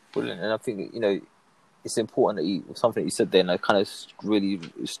 Brilliant. And I think, it's important that something that you said there, and it kind of really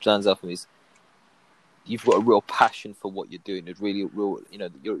stands out for me, is you've got a real passion for what you're doing. It's really real,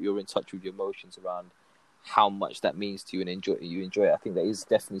 you're in touch with your emotions around how much that means to you, and you enjoy it. I think that is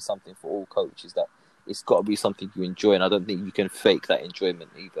definitely something for all coaches, that it's got to be something you enjoy, and I don't think you can fake that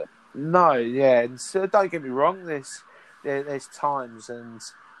enjoyment either. No, yeah, and so don't get me wrong. There's times, and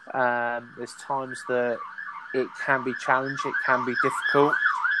there's times that it can be challenging, it can be difficult.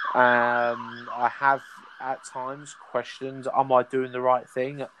 I have at times questioned: am I doing the right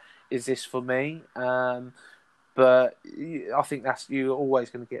thing? Is this for me? But I think you're always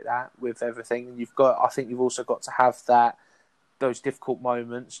going to get that with everything. And I think you've also got to have those difficult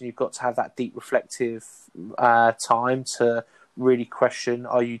moments, and you've got to have that deep reflective time to really question: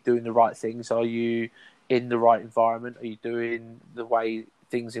 are you doing the right things? Are you in the right environment? Are you doing the way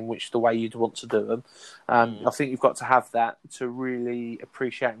you'd want to do them? I think you've got to have that to really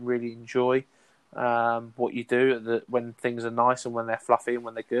appreciate and really enjoy what you do when things are nice and when they're fluffy and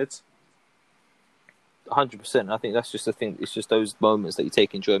when they're good. 100%. I think that's just the thing. It's just those moments that you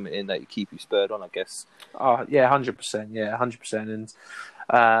take enjoyment in that you keep you spurred on, I guess. Oh yeah, 100%. Yeah, 100%.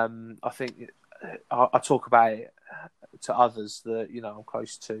 And I think I talk about it to others that I'm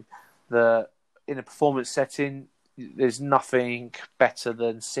close to. That in a performance setting, there's nothing better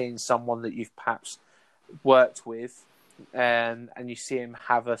than seeing someone that you've perhaps worked with, and you see him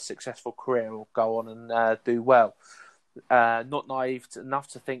have a successful career or go on and do well. Not naive enough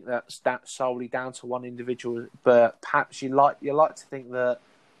to think that's solely down to one individual, but perhaps you like to think that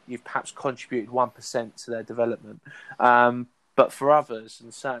you've perhaps contributed 1% to their development. But for others,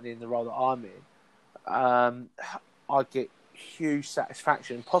 and certainly in the role that I'm in, I get huge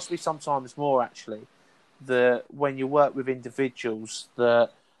satisfaction, possibly sometimes more actually, that when you work with individuals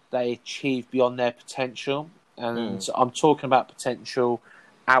that they achieve beyond their potential. And I'm talking about potential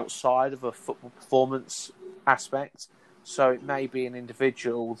outside of a football performance aspect. So it may be an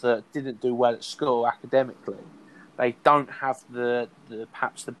individual that didn't do well at school academically. They don't have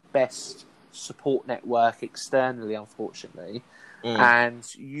perhaps the best support network externally, unfortunately. And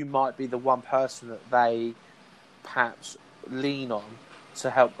you might be the one person that they perhaps lean on to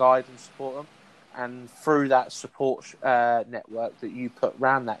help guide and support them. And through that support network that you put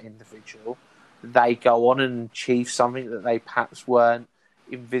around that individual, they go on and achieve something that they perhaps weren't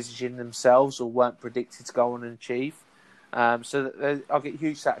envisaging themselves or weren't predicted to go on and achieve. So I get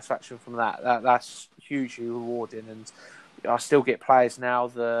huge satisfaction from that. That's hugely rewarding. And I still get players now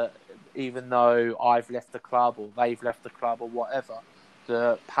that, even though I've left the club or they've left the club or whatever,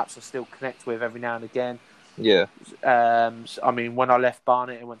 that perhaps I still connect with every now and again. Yeah. I mean, when I left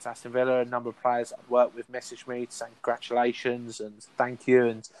Barnet and went to Aston Villa, a number of players I'd worked with messaged me to say congratulations and thank you,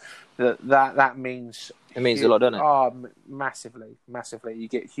 and that means it means a lot, doesn't it? Oh, massively. You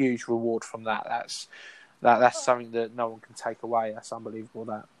get huge reward from that. that's something that no one can take away. That's unbelievable.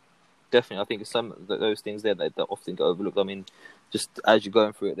 That Definitely, I think it's some those things there that often get overlooked. I mean, just as you're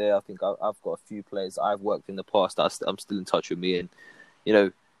going through it there, I think I've got a few players I've worked in the past that I'm still in touch with me, and you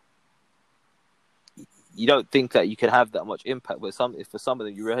know, you don't think that you can have that much impact, but for some of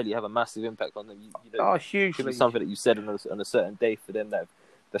them, you really have a massive impact on them. You know, hugely. Could be something that you said on a certain day for them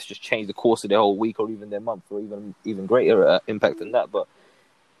that's just changed the course of their whole week or even their month, or even greater impact than that. But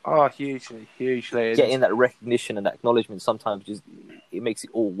hugely. getting that recognition and that acknowledgement sometimes it makes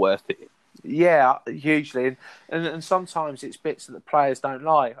it all worth it. Yeah, hugely, and sometimes it's bits that the players don't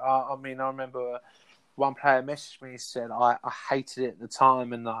like. I mean, I remember one player messaged me and said, I hated it at the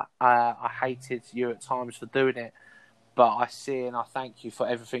time, and I hated you at times for doing it, but I see and I thank you for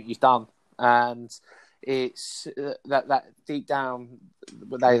everything you've done. And it's that deep down,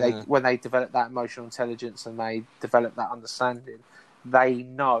 when they develop that emotional intelligence and they develop that understanding, they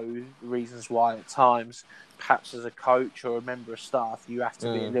know the reasons why at times, perhaps as a coach or a member of staff, you have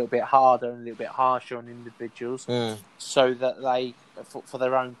to be a little bit harder and a little bit harsher on individuals so that they, for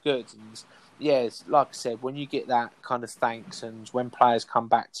their own good. And yes, like I said, when you get that kind of thanks and when players come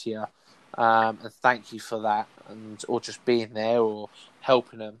back to you and thank you for that, or just being there or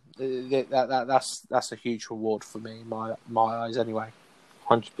helping them, that's a huge reward for me in my eyes anyway.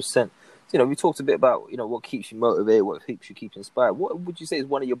 100%. You know, we talked a bit about, you know, what keeps you motivated, what keeps you inspired. What would you say is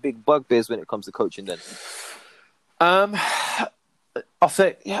one of your big bugbears when it comes to coaching then? I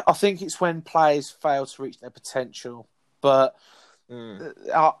think it's when players fail to reach their potential, but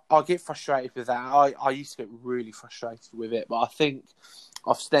I get frustrated with that. I used to get really frustrated with it, but I think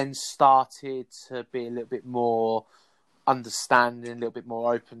I've then started to be a little bit more understanding, a little bit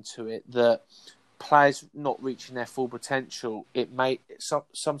more open to it, that players not reaching their full potential,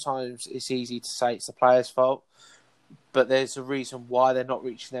 sometimes it's easy to say it's the player's fault, but there's a reason why they're not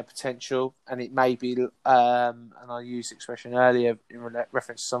reaching their potential, and it may be, and I used the expression earlier in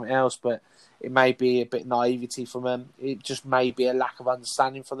reference to something else, but it may be a bit naivety from them. It just may be a lack of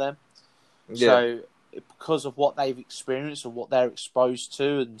understanding for them. Yeah. So because of what they've experienced or what they're exposed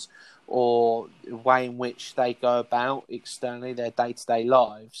to, or the way in which they go about externally their day-to-day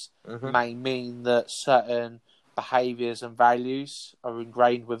lives, may mean that certain behaviours and values are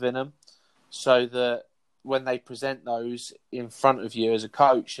ingrained within them, so that when they present those in front of you as a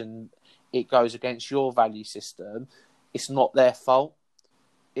coach and it goes against your value system, it's not their fault.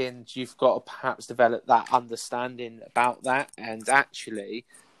 And you've got to perhaps develop that understanding about that and actually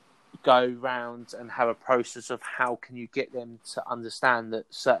go round and have a process of how can you get them to understand that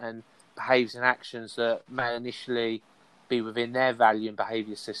certain behaviours and actions that may initially be within their value and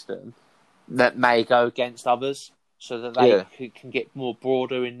behaviour system that may go against others, so that they can get more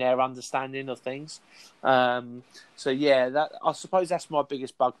broader in their understanding of things. That I suppose that's my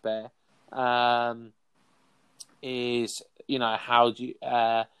biggest bugbear, is, you know, how do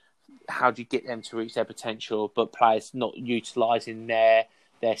you get them to reach their potential, but players not utilising their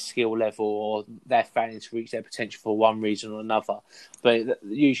skill level, or they're failing to reach their potential for one reason or another. But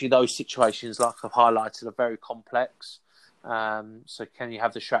usually those situations, like I've highlighted, are very complex. So can you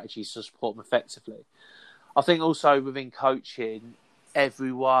have the strategies to support them effectively? I think also within coaching,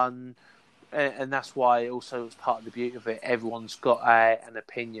 everyone, and that's why also it's part of the beauty of it, everyone's got an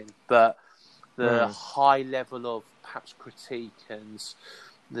opinion, but the high level of perhaps critique and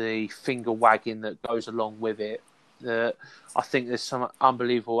the finger wagging that goes along with it, I think there's some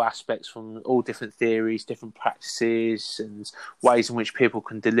unbelievable aspects from all different theories, different practices, and ways in which people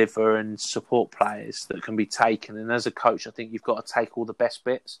can deliver and support players that can be taken. And as a coach, I think you've got to take all the best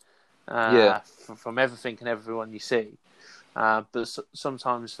bits from everything and everyone you see. But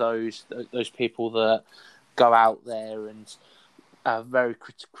sometimes those people that go out there and are very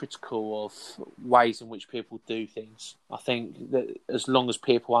critical of ways in which people do things, I think that as long as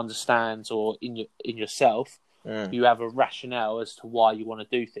people understand, or in yourself, you have a rationale as to why you want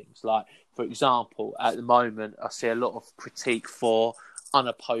to do things. Like, for example, at the moment, I see a lot of critique for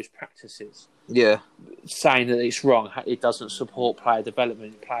unopposed practices. Yeah. Saying that it's wrong, it doesn't support player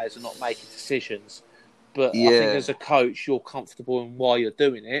development, players are not making decisions. But I think as a coach, you're comfortable in why you're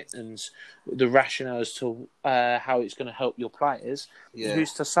doing it and the rationale as to how it's going to help your players. Yeah.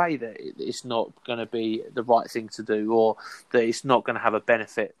 Who's to say that it's not going to be the right thing to do, or that it's not going to have a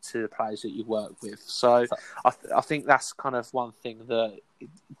benefit to the players that you work with? So I think that's kind of one thing that it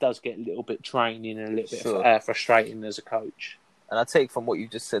does get a little bit draining and a little bit frustrating as a coach. And I take from what you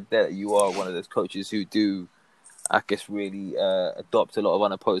just said there that you are one of those coaches who do, I guess, really adopt a lot of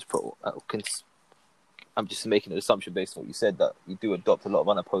unopposed I'm just making an assumption based on what you said, that you do adopt a lot of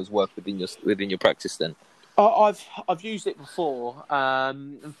unopposed work within your practice. Then I've used it before.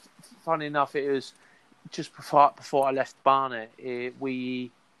 Funny enough, it was just before I left Barnet,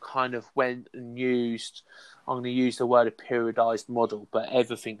 we kind of went and used. I'm going to use the word a periodised model, but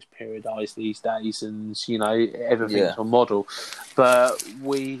everything's periodised these days, and everything's a model. But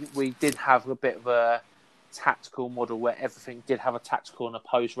we did have a bit of a tactical model where everything did have a tactical and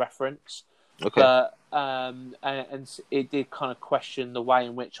opposed reference. Okay. But and it did kind of question the way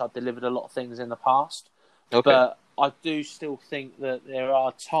in which I delivered a lot of things in the past. Okay. But I do still think that there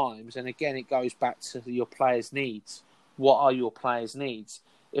are times, and again, it goes back to your players' needs. What are your players' needs?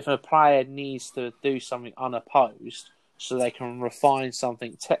 If a player needs to do something unopposed so they can refine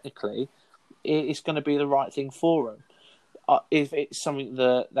something technically, it's going to be the right thing for them. If it's something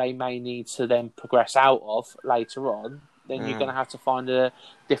that they may need to then progress out of later on, then you're going to have to find a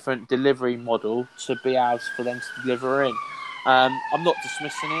different delivery model to be able for them to deliver in. I'm not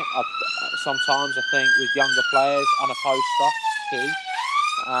dismissing it. Sometimes I think with younger players, unopposed stuff is key.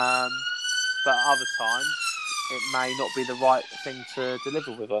 But other times, it may not be the right thing to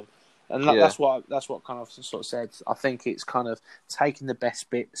deliver with them. And that's what kind of sort of said. I think it's kind of taking the best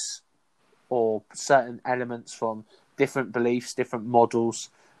bits or certain elements from different beliefs, different models,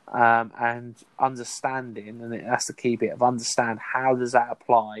 and understanding, and that's the key bit of understand how does that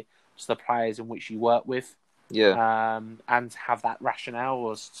apply to the players in which you work with. And have that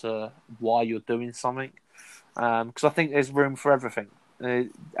rationale as to why you're doing something. Because I think there's room for everything.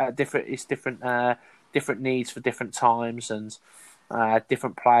 Different needs for different times, and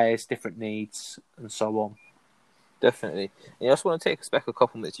different players, different needs, and so on. Definitely. And I just want to take us back a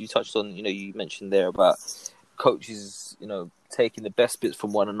couple minutes. You touched on, you mentioned there about coaches, taking the best bits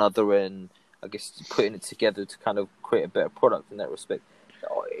from one another and I guess putting it together to kind of create a better product in that respect.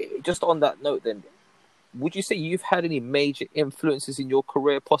 Just on that note then, would you say you've had any major influences in your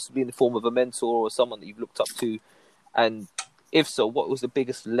career, possibly in the form of a mentor or someone that you've looked up to? And if so, what was the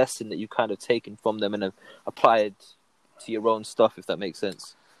biggest lesson that you've kind of taken from them and applied to your own stuff, if that makes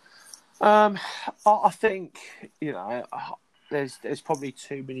sense? I think, there's probably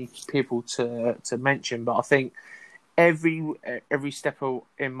too many people to mention, but I think every step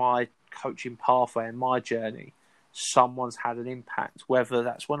in my coaching pathway and my journey, someone's had an impact, whether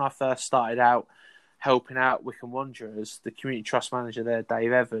that's when I first started out helping out Wycombe Wanderers, the community trust manager there,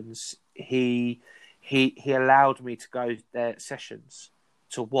 Dave Evans, he allowed me to go their sessions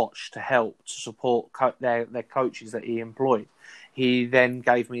to watch, to help, to support their coaches that he employed. He then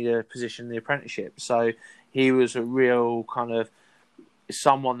gave me the position in the apprenticeship. So he was a real kind of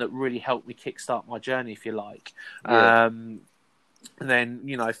someone that really helped me kickstart my journey, if you like. Yeah. And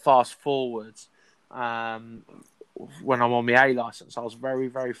then, fast forward, when I'm on my A licence, I was very,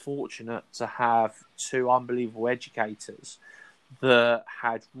 very fortunate to have two unbelievable educators that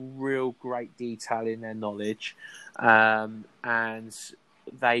had real great detail in their knowledge, and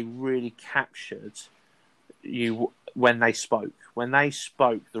they really captured you when they spoke. When they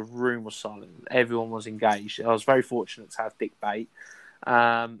spoke, the room was silent. Everyone was engaged. I was very fortunate to have Dick Bate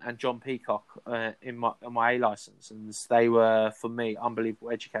and John Peacock in my A licence, and they were, for me, unbelievable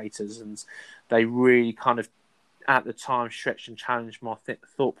educators, and they really kind of at the time stretched and challenged my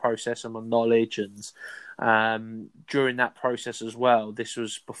thought process and my knowledge. And during that process as well, this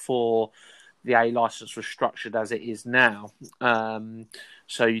was before the A licence was structured as it is now.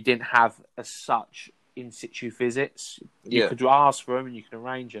 So you didn't have as such in situ visits. You could ask for them and you can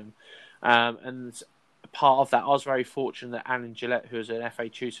arrange them. And part of that, I was very fortunate that Alan Gillette, who was an FA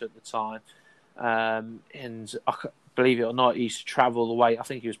tutor at the time, and believe it or not, he used to travel the way. I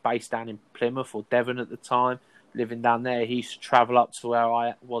think he was based down in Plymouth or Devon at the time. Living down there, he used to travel up to where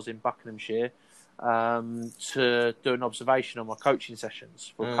I was in Buckinghamshire to do an observation on my coaching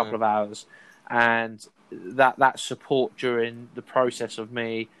sessions for a couple of hours, and that support during the process of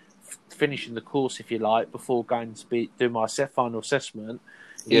me finishing the course, if you like, before going to do my final assessment.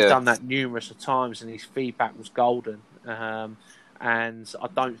 He's done that numerous of times, and his feedback was golden. And I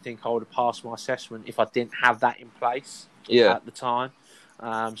don't think I would have passed my assessment if I didn't have that in place at the time.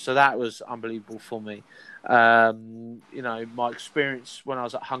 So that was unbelievable for me. My experience when I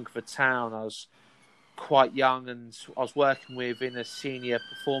was at Hungerford Town, I was quite young, and I was working in a senior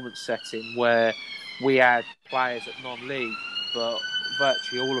performance setting where we had players at non-league, but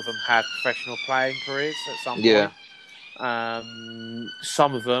virtually all of them had professional playing careers at some point.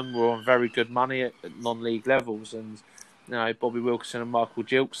 Some of them were on very good money at non-league levels, and Bobby Wilkinson and Michael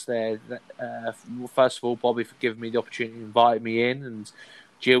Gilks there. First of all, Bobby for giving me the opportunity to invite me in, and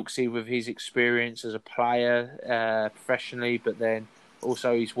Gilksy with his experience as a player professionally, but then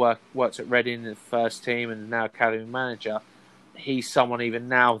also he's worked at Reading, the first team, and now academy manager. He's someone even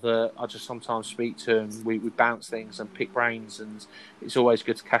now that I just sometimes speak to, and we bounce things and pick brains, and it's always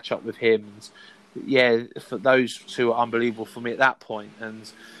good to catch up with him. And yeah, for those two are unbelievable for me at that point.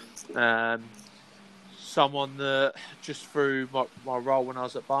 And someone that just through my role when I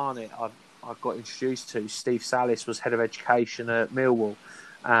was at Barnet, I got introduced to. Steve Salis was head of education at Millwall.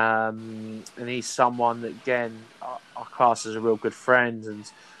 And he's someone that, again, I class as a real good friend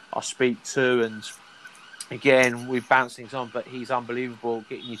and I speak to. And again, we bounce things on, but he's unbelievable,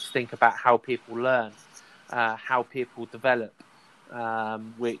 getting you to think about how people learn, how people develop,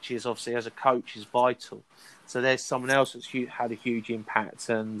 which is obviously, as a coach, is vital. So there's someone else that's had a huge impact.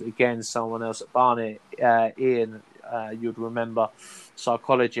 And again, someone else at Barnet, Ian, you'd remember,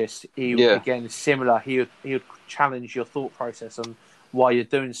 psychologist. Again, similar. He would challenge your thought process on why you're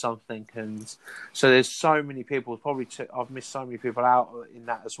doing something. And so there's so many people, I've missed so many people out in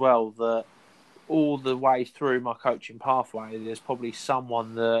that as well, that all the way through my coaching pathway, there's probably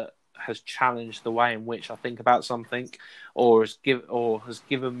someone that has challenged the way in which I think about something, or has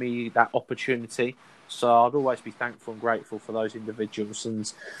given me that opportunity. So I'd always be thankful and grateful for those individuals,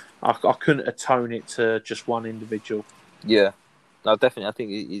 and I couldn't atone it to just one individual. Yeah, no, definitely. I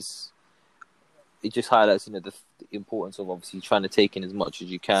think it just highlights, the importance of obviously trying to take in as much as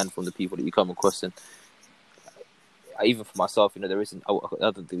you can from the people that you come across. And even for myself, there isn't, I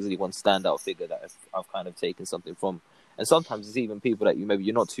don't think there's really one standout figure that I've kind of taken something from. And sometimes it's even people that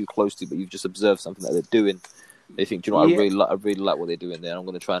you're not too close to, but you've just observed something that they're doing. They think, I really like what they're doing there, and I'm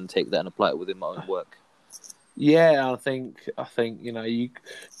going to try and take that and apply it within my own work. Yeah, I think you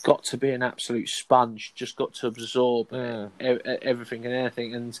got to be an absolute sponge, just got to absorb everything and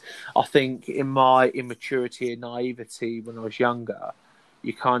anything. And I think in my immaturity and naivety when I was younger,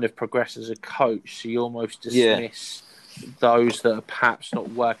 you kind of progress as a coach, so you almost dismiss those that are perhaps not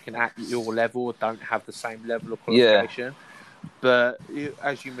working at your level or don't have the same level of qualification. But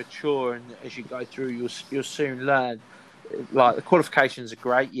as you mature and as you go through, you'll soon learn. Like, the qualifications are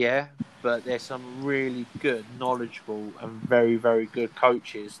great, but there's some really good, knowledgeable, and very, very good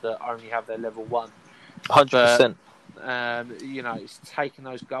coaches that only have their level 1. 100%. It's taking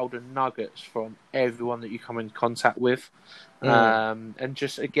those golden nuggets from everyone that you come in contact with, and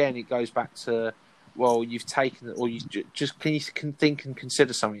just again, it goes back to, well, you've taken it, or you just can think and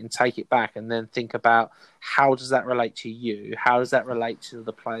consider something and take it back, and then think about how does that relate to you? How does that relate to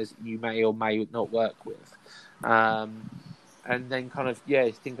the players that you may or may not work with? And then kind of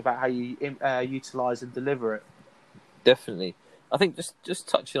think about how you utilise and deliver it. Definitely, I think just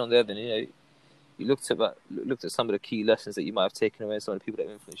touching on there, then you looked at some of the key lessons that you might have taken away, and some of the people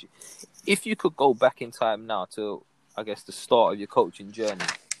that have influenced you. If you could go back in time now to, I guess, the start of your coaching journey,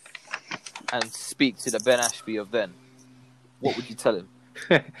 and speak to the Ben Ashby of then, what would you tell him?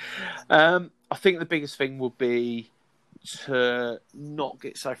 I think the biggest thing would be to not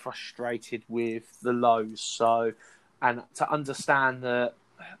get so frustrated with the lows. And to understand that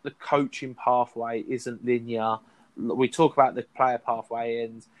the coaching pathway isn't linear. We talk about the player pathway,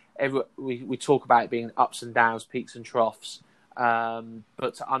 and we talk about it being ups and downs, peaks and troughs.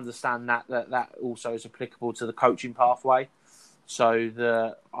 But to understand that also is applicable to the coaching pathway.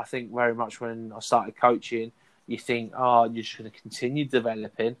 So I think very much when I started coaching, you think, you're just going to continue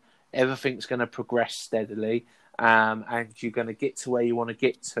developing. Everything's going to progress steadily, and you're going to get to where you want to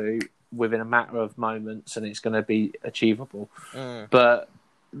get to within a matter of moments, and it's going to be achievable. But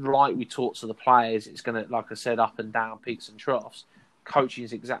like we talked to the players, it's going to, like I said, up and down, peaks and troughs. Coaching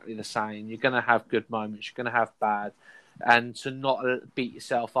is exactly the same. You're going to have good moments, you're going to have bad, and to not beat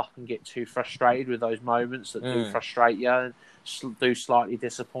yourself up and get too frustrated with those moments that do frustrate you and do slightly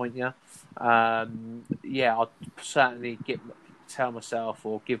disappoint you. I'd certainly tell myself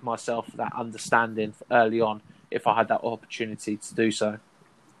or give myself that understanding early on if I had that opportunity to do so.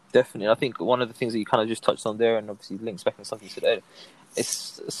 Definitely. I think one of the things that you kind of just touched on there, and obviously links back in something you said earlier,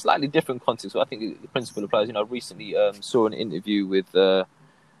 it's a slightly different context. So I think the principle applies. I recently saw an interview with, I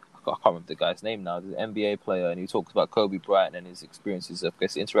can't remember the guy's name now, the NBA player, and he talked about Kobe Bryant and his experiences, I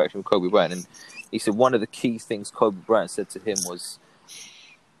guess, the interaction with Kobe Bryant. And he said one of the key things Kobe Bryant said to him was,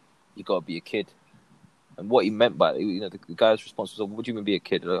 you got to be a kid. And what he meant by it, the guy's response was, what do you mean be a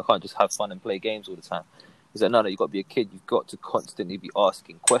kid? I can't just have fun and play games all the time. He said, no, you've got to be a kid. You've got to constantly be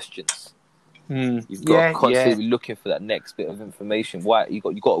asking questions. You've got to constantly be looking for that next bit of information. Why you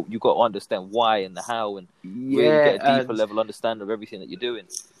got to understand why and the how, and really get a deeper level understanding of everything that you're doing.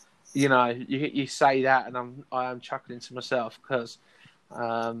 You say that, and I am chuckling to myself because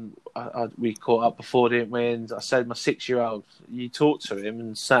we caught up before, didn't we? And I said, my 6-year-old, you talk to him,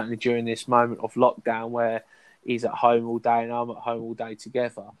 and certainly during this moment of lockdown where he's at home all day and I'm at home all day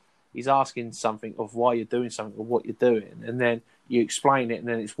together, he's asking something of why you're doing something or what you're doing, and then you explain it, and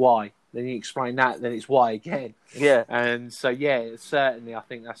then it's why. Then you explain that, then it's why again. Yeah. And so, certainly, I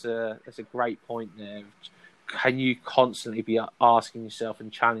think that's a great point there. Can you constantly be asking yourself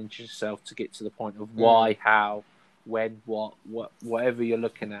and challenge yourself to get to the point of why, how, when, whatever you're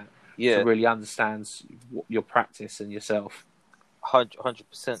looking at, to really understand your practice and yourself.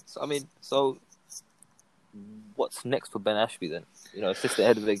 100%. I mean, so what's next for Ben Ashby then? Assistant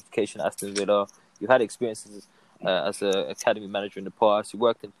head of education at Aston Villa. You've had experiences as an academy manager in the past. You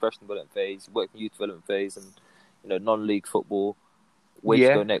worked in professional development phase, you worked in youth development phase, and non-league football. Where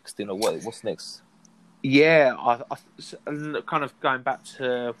to go next? What's next? Yeah, I kind of going back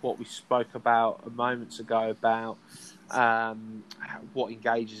to what we spoke about a moment ago about what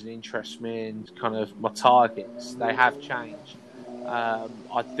engages and interests me and kind of my targets. They have changed.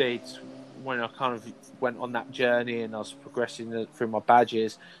 I did, when I kind of went on that journey and I was progressing through my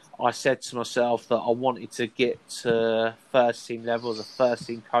badges, I said to myself that I wanted to get to first team level as a first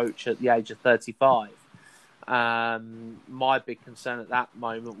team coach at the age of 35. My big concern at that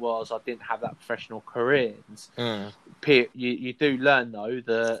moment was I didn't have that professional career. You do learn, though,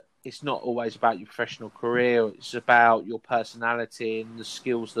 that it's not always about your professional career. It's about your personality and the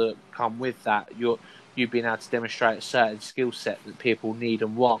skills that come with that. You being able to demonstrate a certain skill set that people need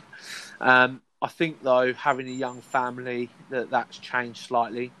and want. I think, though, having a young family, that's changed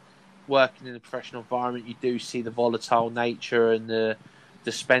slightly. Working in a professional environment, you do see the volatile nature and the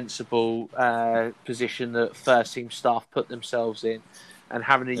dispensable position that first team staff put themselves in, and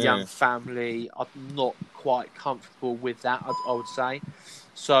having a young family, I'm not quite comfortable with that, I would say.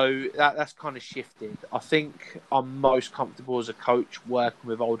 So that's kind of shifted. I think I'm most comfortable as a coach working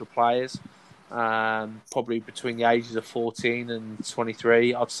with older players, probably between the ages of 14 and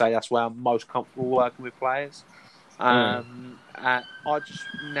 23. I'd say that's where I'm most comfortable working with players. I just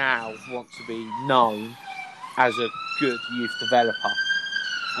now want to be known as a good youth developer.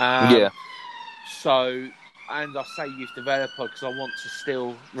 So, and I say youth developer because I want to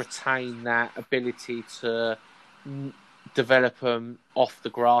still retain that ability to develop them off the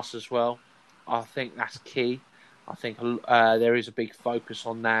grass as well. I think that's key. I think there is a big focus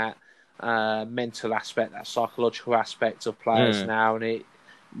on that mental aspect, that psychological aspect of players now, and it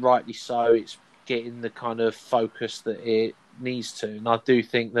rightly so. It's getting the kind of focus that it needs to, and I do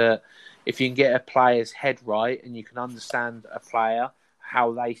think that if you can get a player's head right and you can understand a player,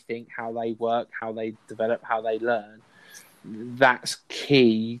 how they think, how they work, how they develop, how they learn, that's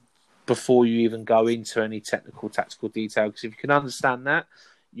key before you even go into any tactical detail. Because if you can understand that,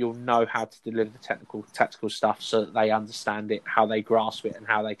 you'll know how to deliver the tactical stuff so that they understand it, how they grasp it, and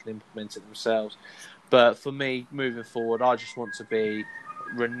how they can implement it themselves. But for me, moving forward, I just want to be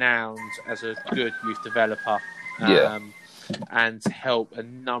renowned as a good youth developer and help a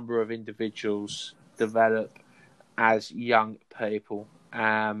number of individuals develop as young people.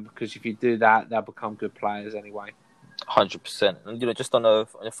 Because if you do that, they'll become good players anyway. 100%. And just on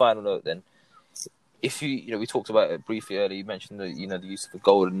a final note, then, if we talked about it briefly earlier. You mentioned the use of a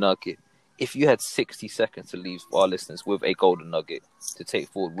golden nugget. If you had 60 seconds to leave our listeners with a golden nugget to take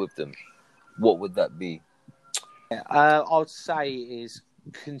forward with them, what would that be? I would say is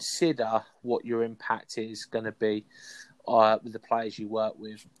consider what your impact is going to be with the players you work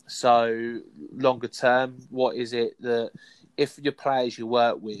with. So longer term, what is it that if your players you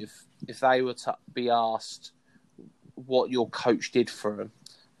work with, if they were to be asked what your coach did for them,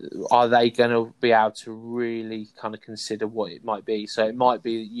 are they going to be able to really kind of consider what it might be? So it might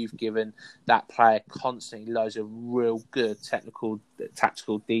be that you've given that player constantly loads of real good tactical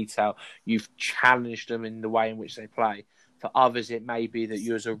detail. You've challenged them in the way in which they play. For others, it may be that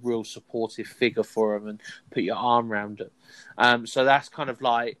you're a real supportive figure for them and put your arm around them. So that's kind of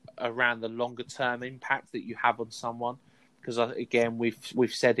like around the longer term impact that you have on someone. Because again,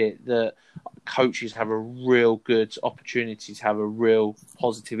 we've said it that coaches have a real good opportunity to have a real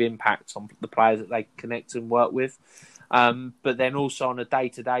positive impact on the players that they connect and work with. But then also on a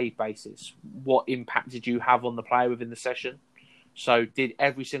day-to-day basis, what impact did you have on the player within the session? So did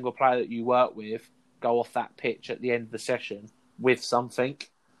every single player that you work with go off that pitch at the end of the session with something?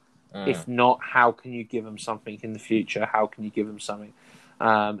 If not, how can you give them something in the future? How can you give them something?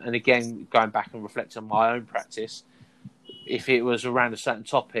 And again, going back and reflecting on my own practice, if it was around a certain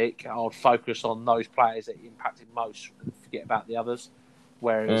topic, I would focus on those players that impacted most and forget about the others.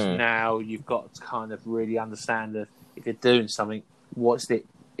 Whereas now you've got to kind of really understand that if you're doing something, what's the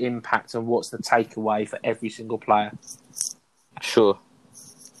impact and what's the takeaway for every single player? Sure.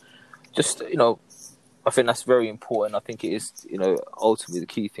 Just, I think that's very important. I think it is, ultimately the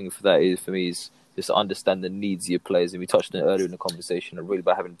key thing for that is, for me, is just to understand the needs of your players. And we touched on it earlier in the conversation, and really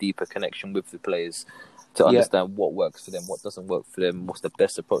about having a deeper connection with the players to understand what works for them, what doesn't work for them, what's the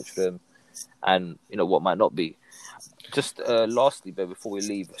best approach for them, and what might not be. Just lastly, but before we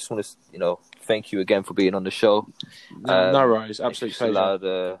leave, I just want to thank you again for being on the show. No worries, absolute pleasure. Allow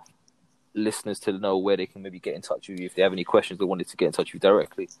the listeners to know where they can maybe get in touch with you if they have any questions they wanted to get in touch with you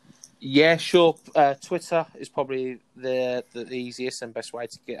directly. Yeah, sure. Twitter is probably the easiest and best way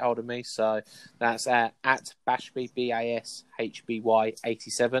to get hold of me. So that's at Bashby, BASHBY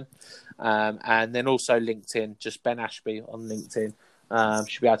 87. And then also LinkedIn, just Ben Ashby on LinkedIn.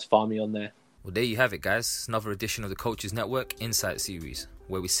 Should be able to find me on there. Well, there you have it, guys. Another edition of the Coaches Network Insight Series,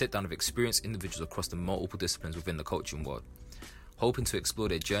 where we sit down with experienced individuals across the multiple disciplines within the coaching world, hoping to explore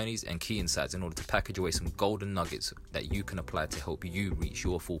their journeys and key insights in order to package away some golden nuggets that you can apply to help you reach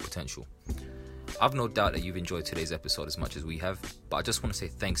your full potential. I've no doubt that you've enjoyed today's episode as much as we have, but I just want to say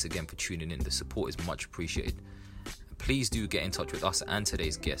thanks again for tuning in. The support is much appreciated. Please do get in touch with us and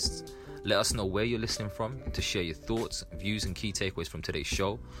today's guests. Let us know where you're listening from to share your thoughts, views and key takeaways from today's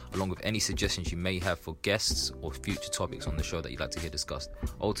show, along with any suggestions you may have for guests or future topics on the show that you'd like to hear discussed.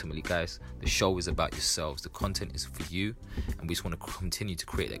 Ultimately, guys, the show is about yourselves. The content is for you, and we just want to continue to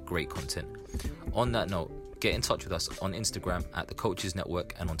create that great content. On that note, get in touch with us on Instagram at The Coaches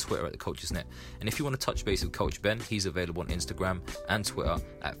Network and on Twitter at The Coaches Net. And if you want to touch base with Coach Ben, he's available on Instagram and Twitter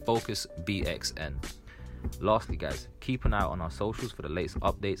at FocusBXN. Lastly, guys, keep an eye out on our socials for the latest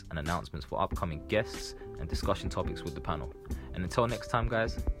updates and announcements for upcoming guests and discussion topics with the panel. And until next time,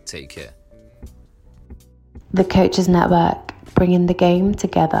 guys, take care. The Coaches Network, bringing the game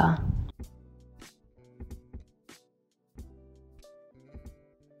together.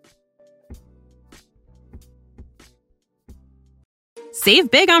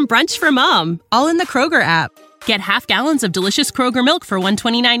 Save big on brunch for mom, all in the Kroger app. Get half gallons of delicious Kroger milk for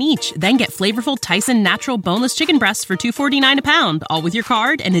 $1.29 each. Then get flavorful Tyson natural boneless chicken breasts for $2.49 a pound, all with your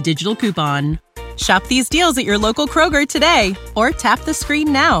card and a digital coupon. Shop these deals at your local Kroger today, or tap the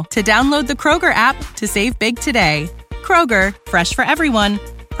screen now to download the Kroger app to save big today. Kroger, fresh for everyone.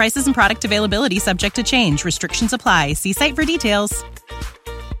 Prices and product availability subject to change. Restrictions apply. See site for details.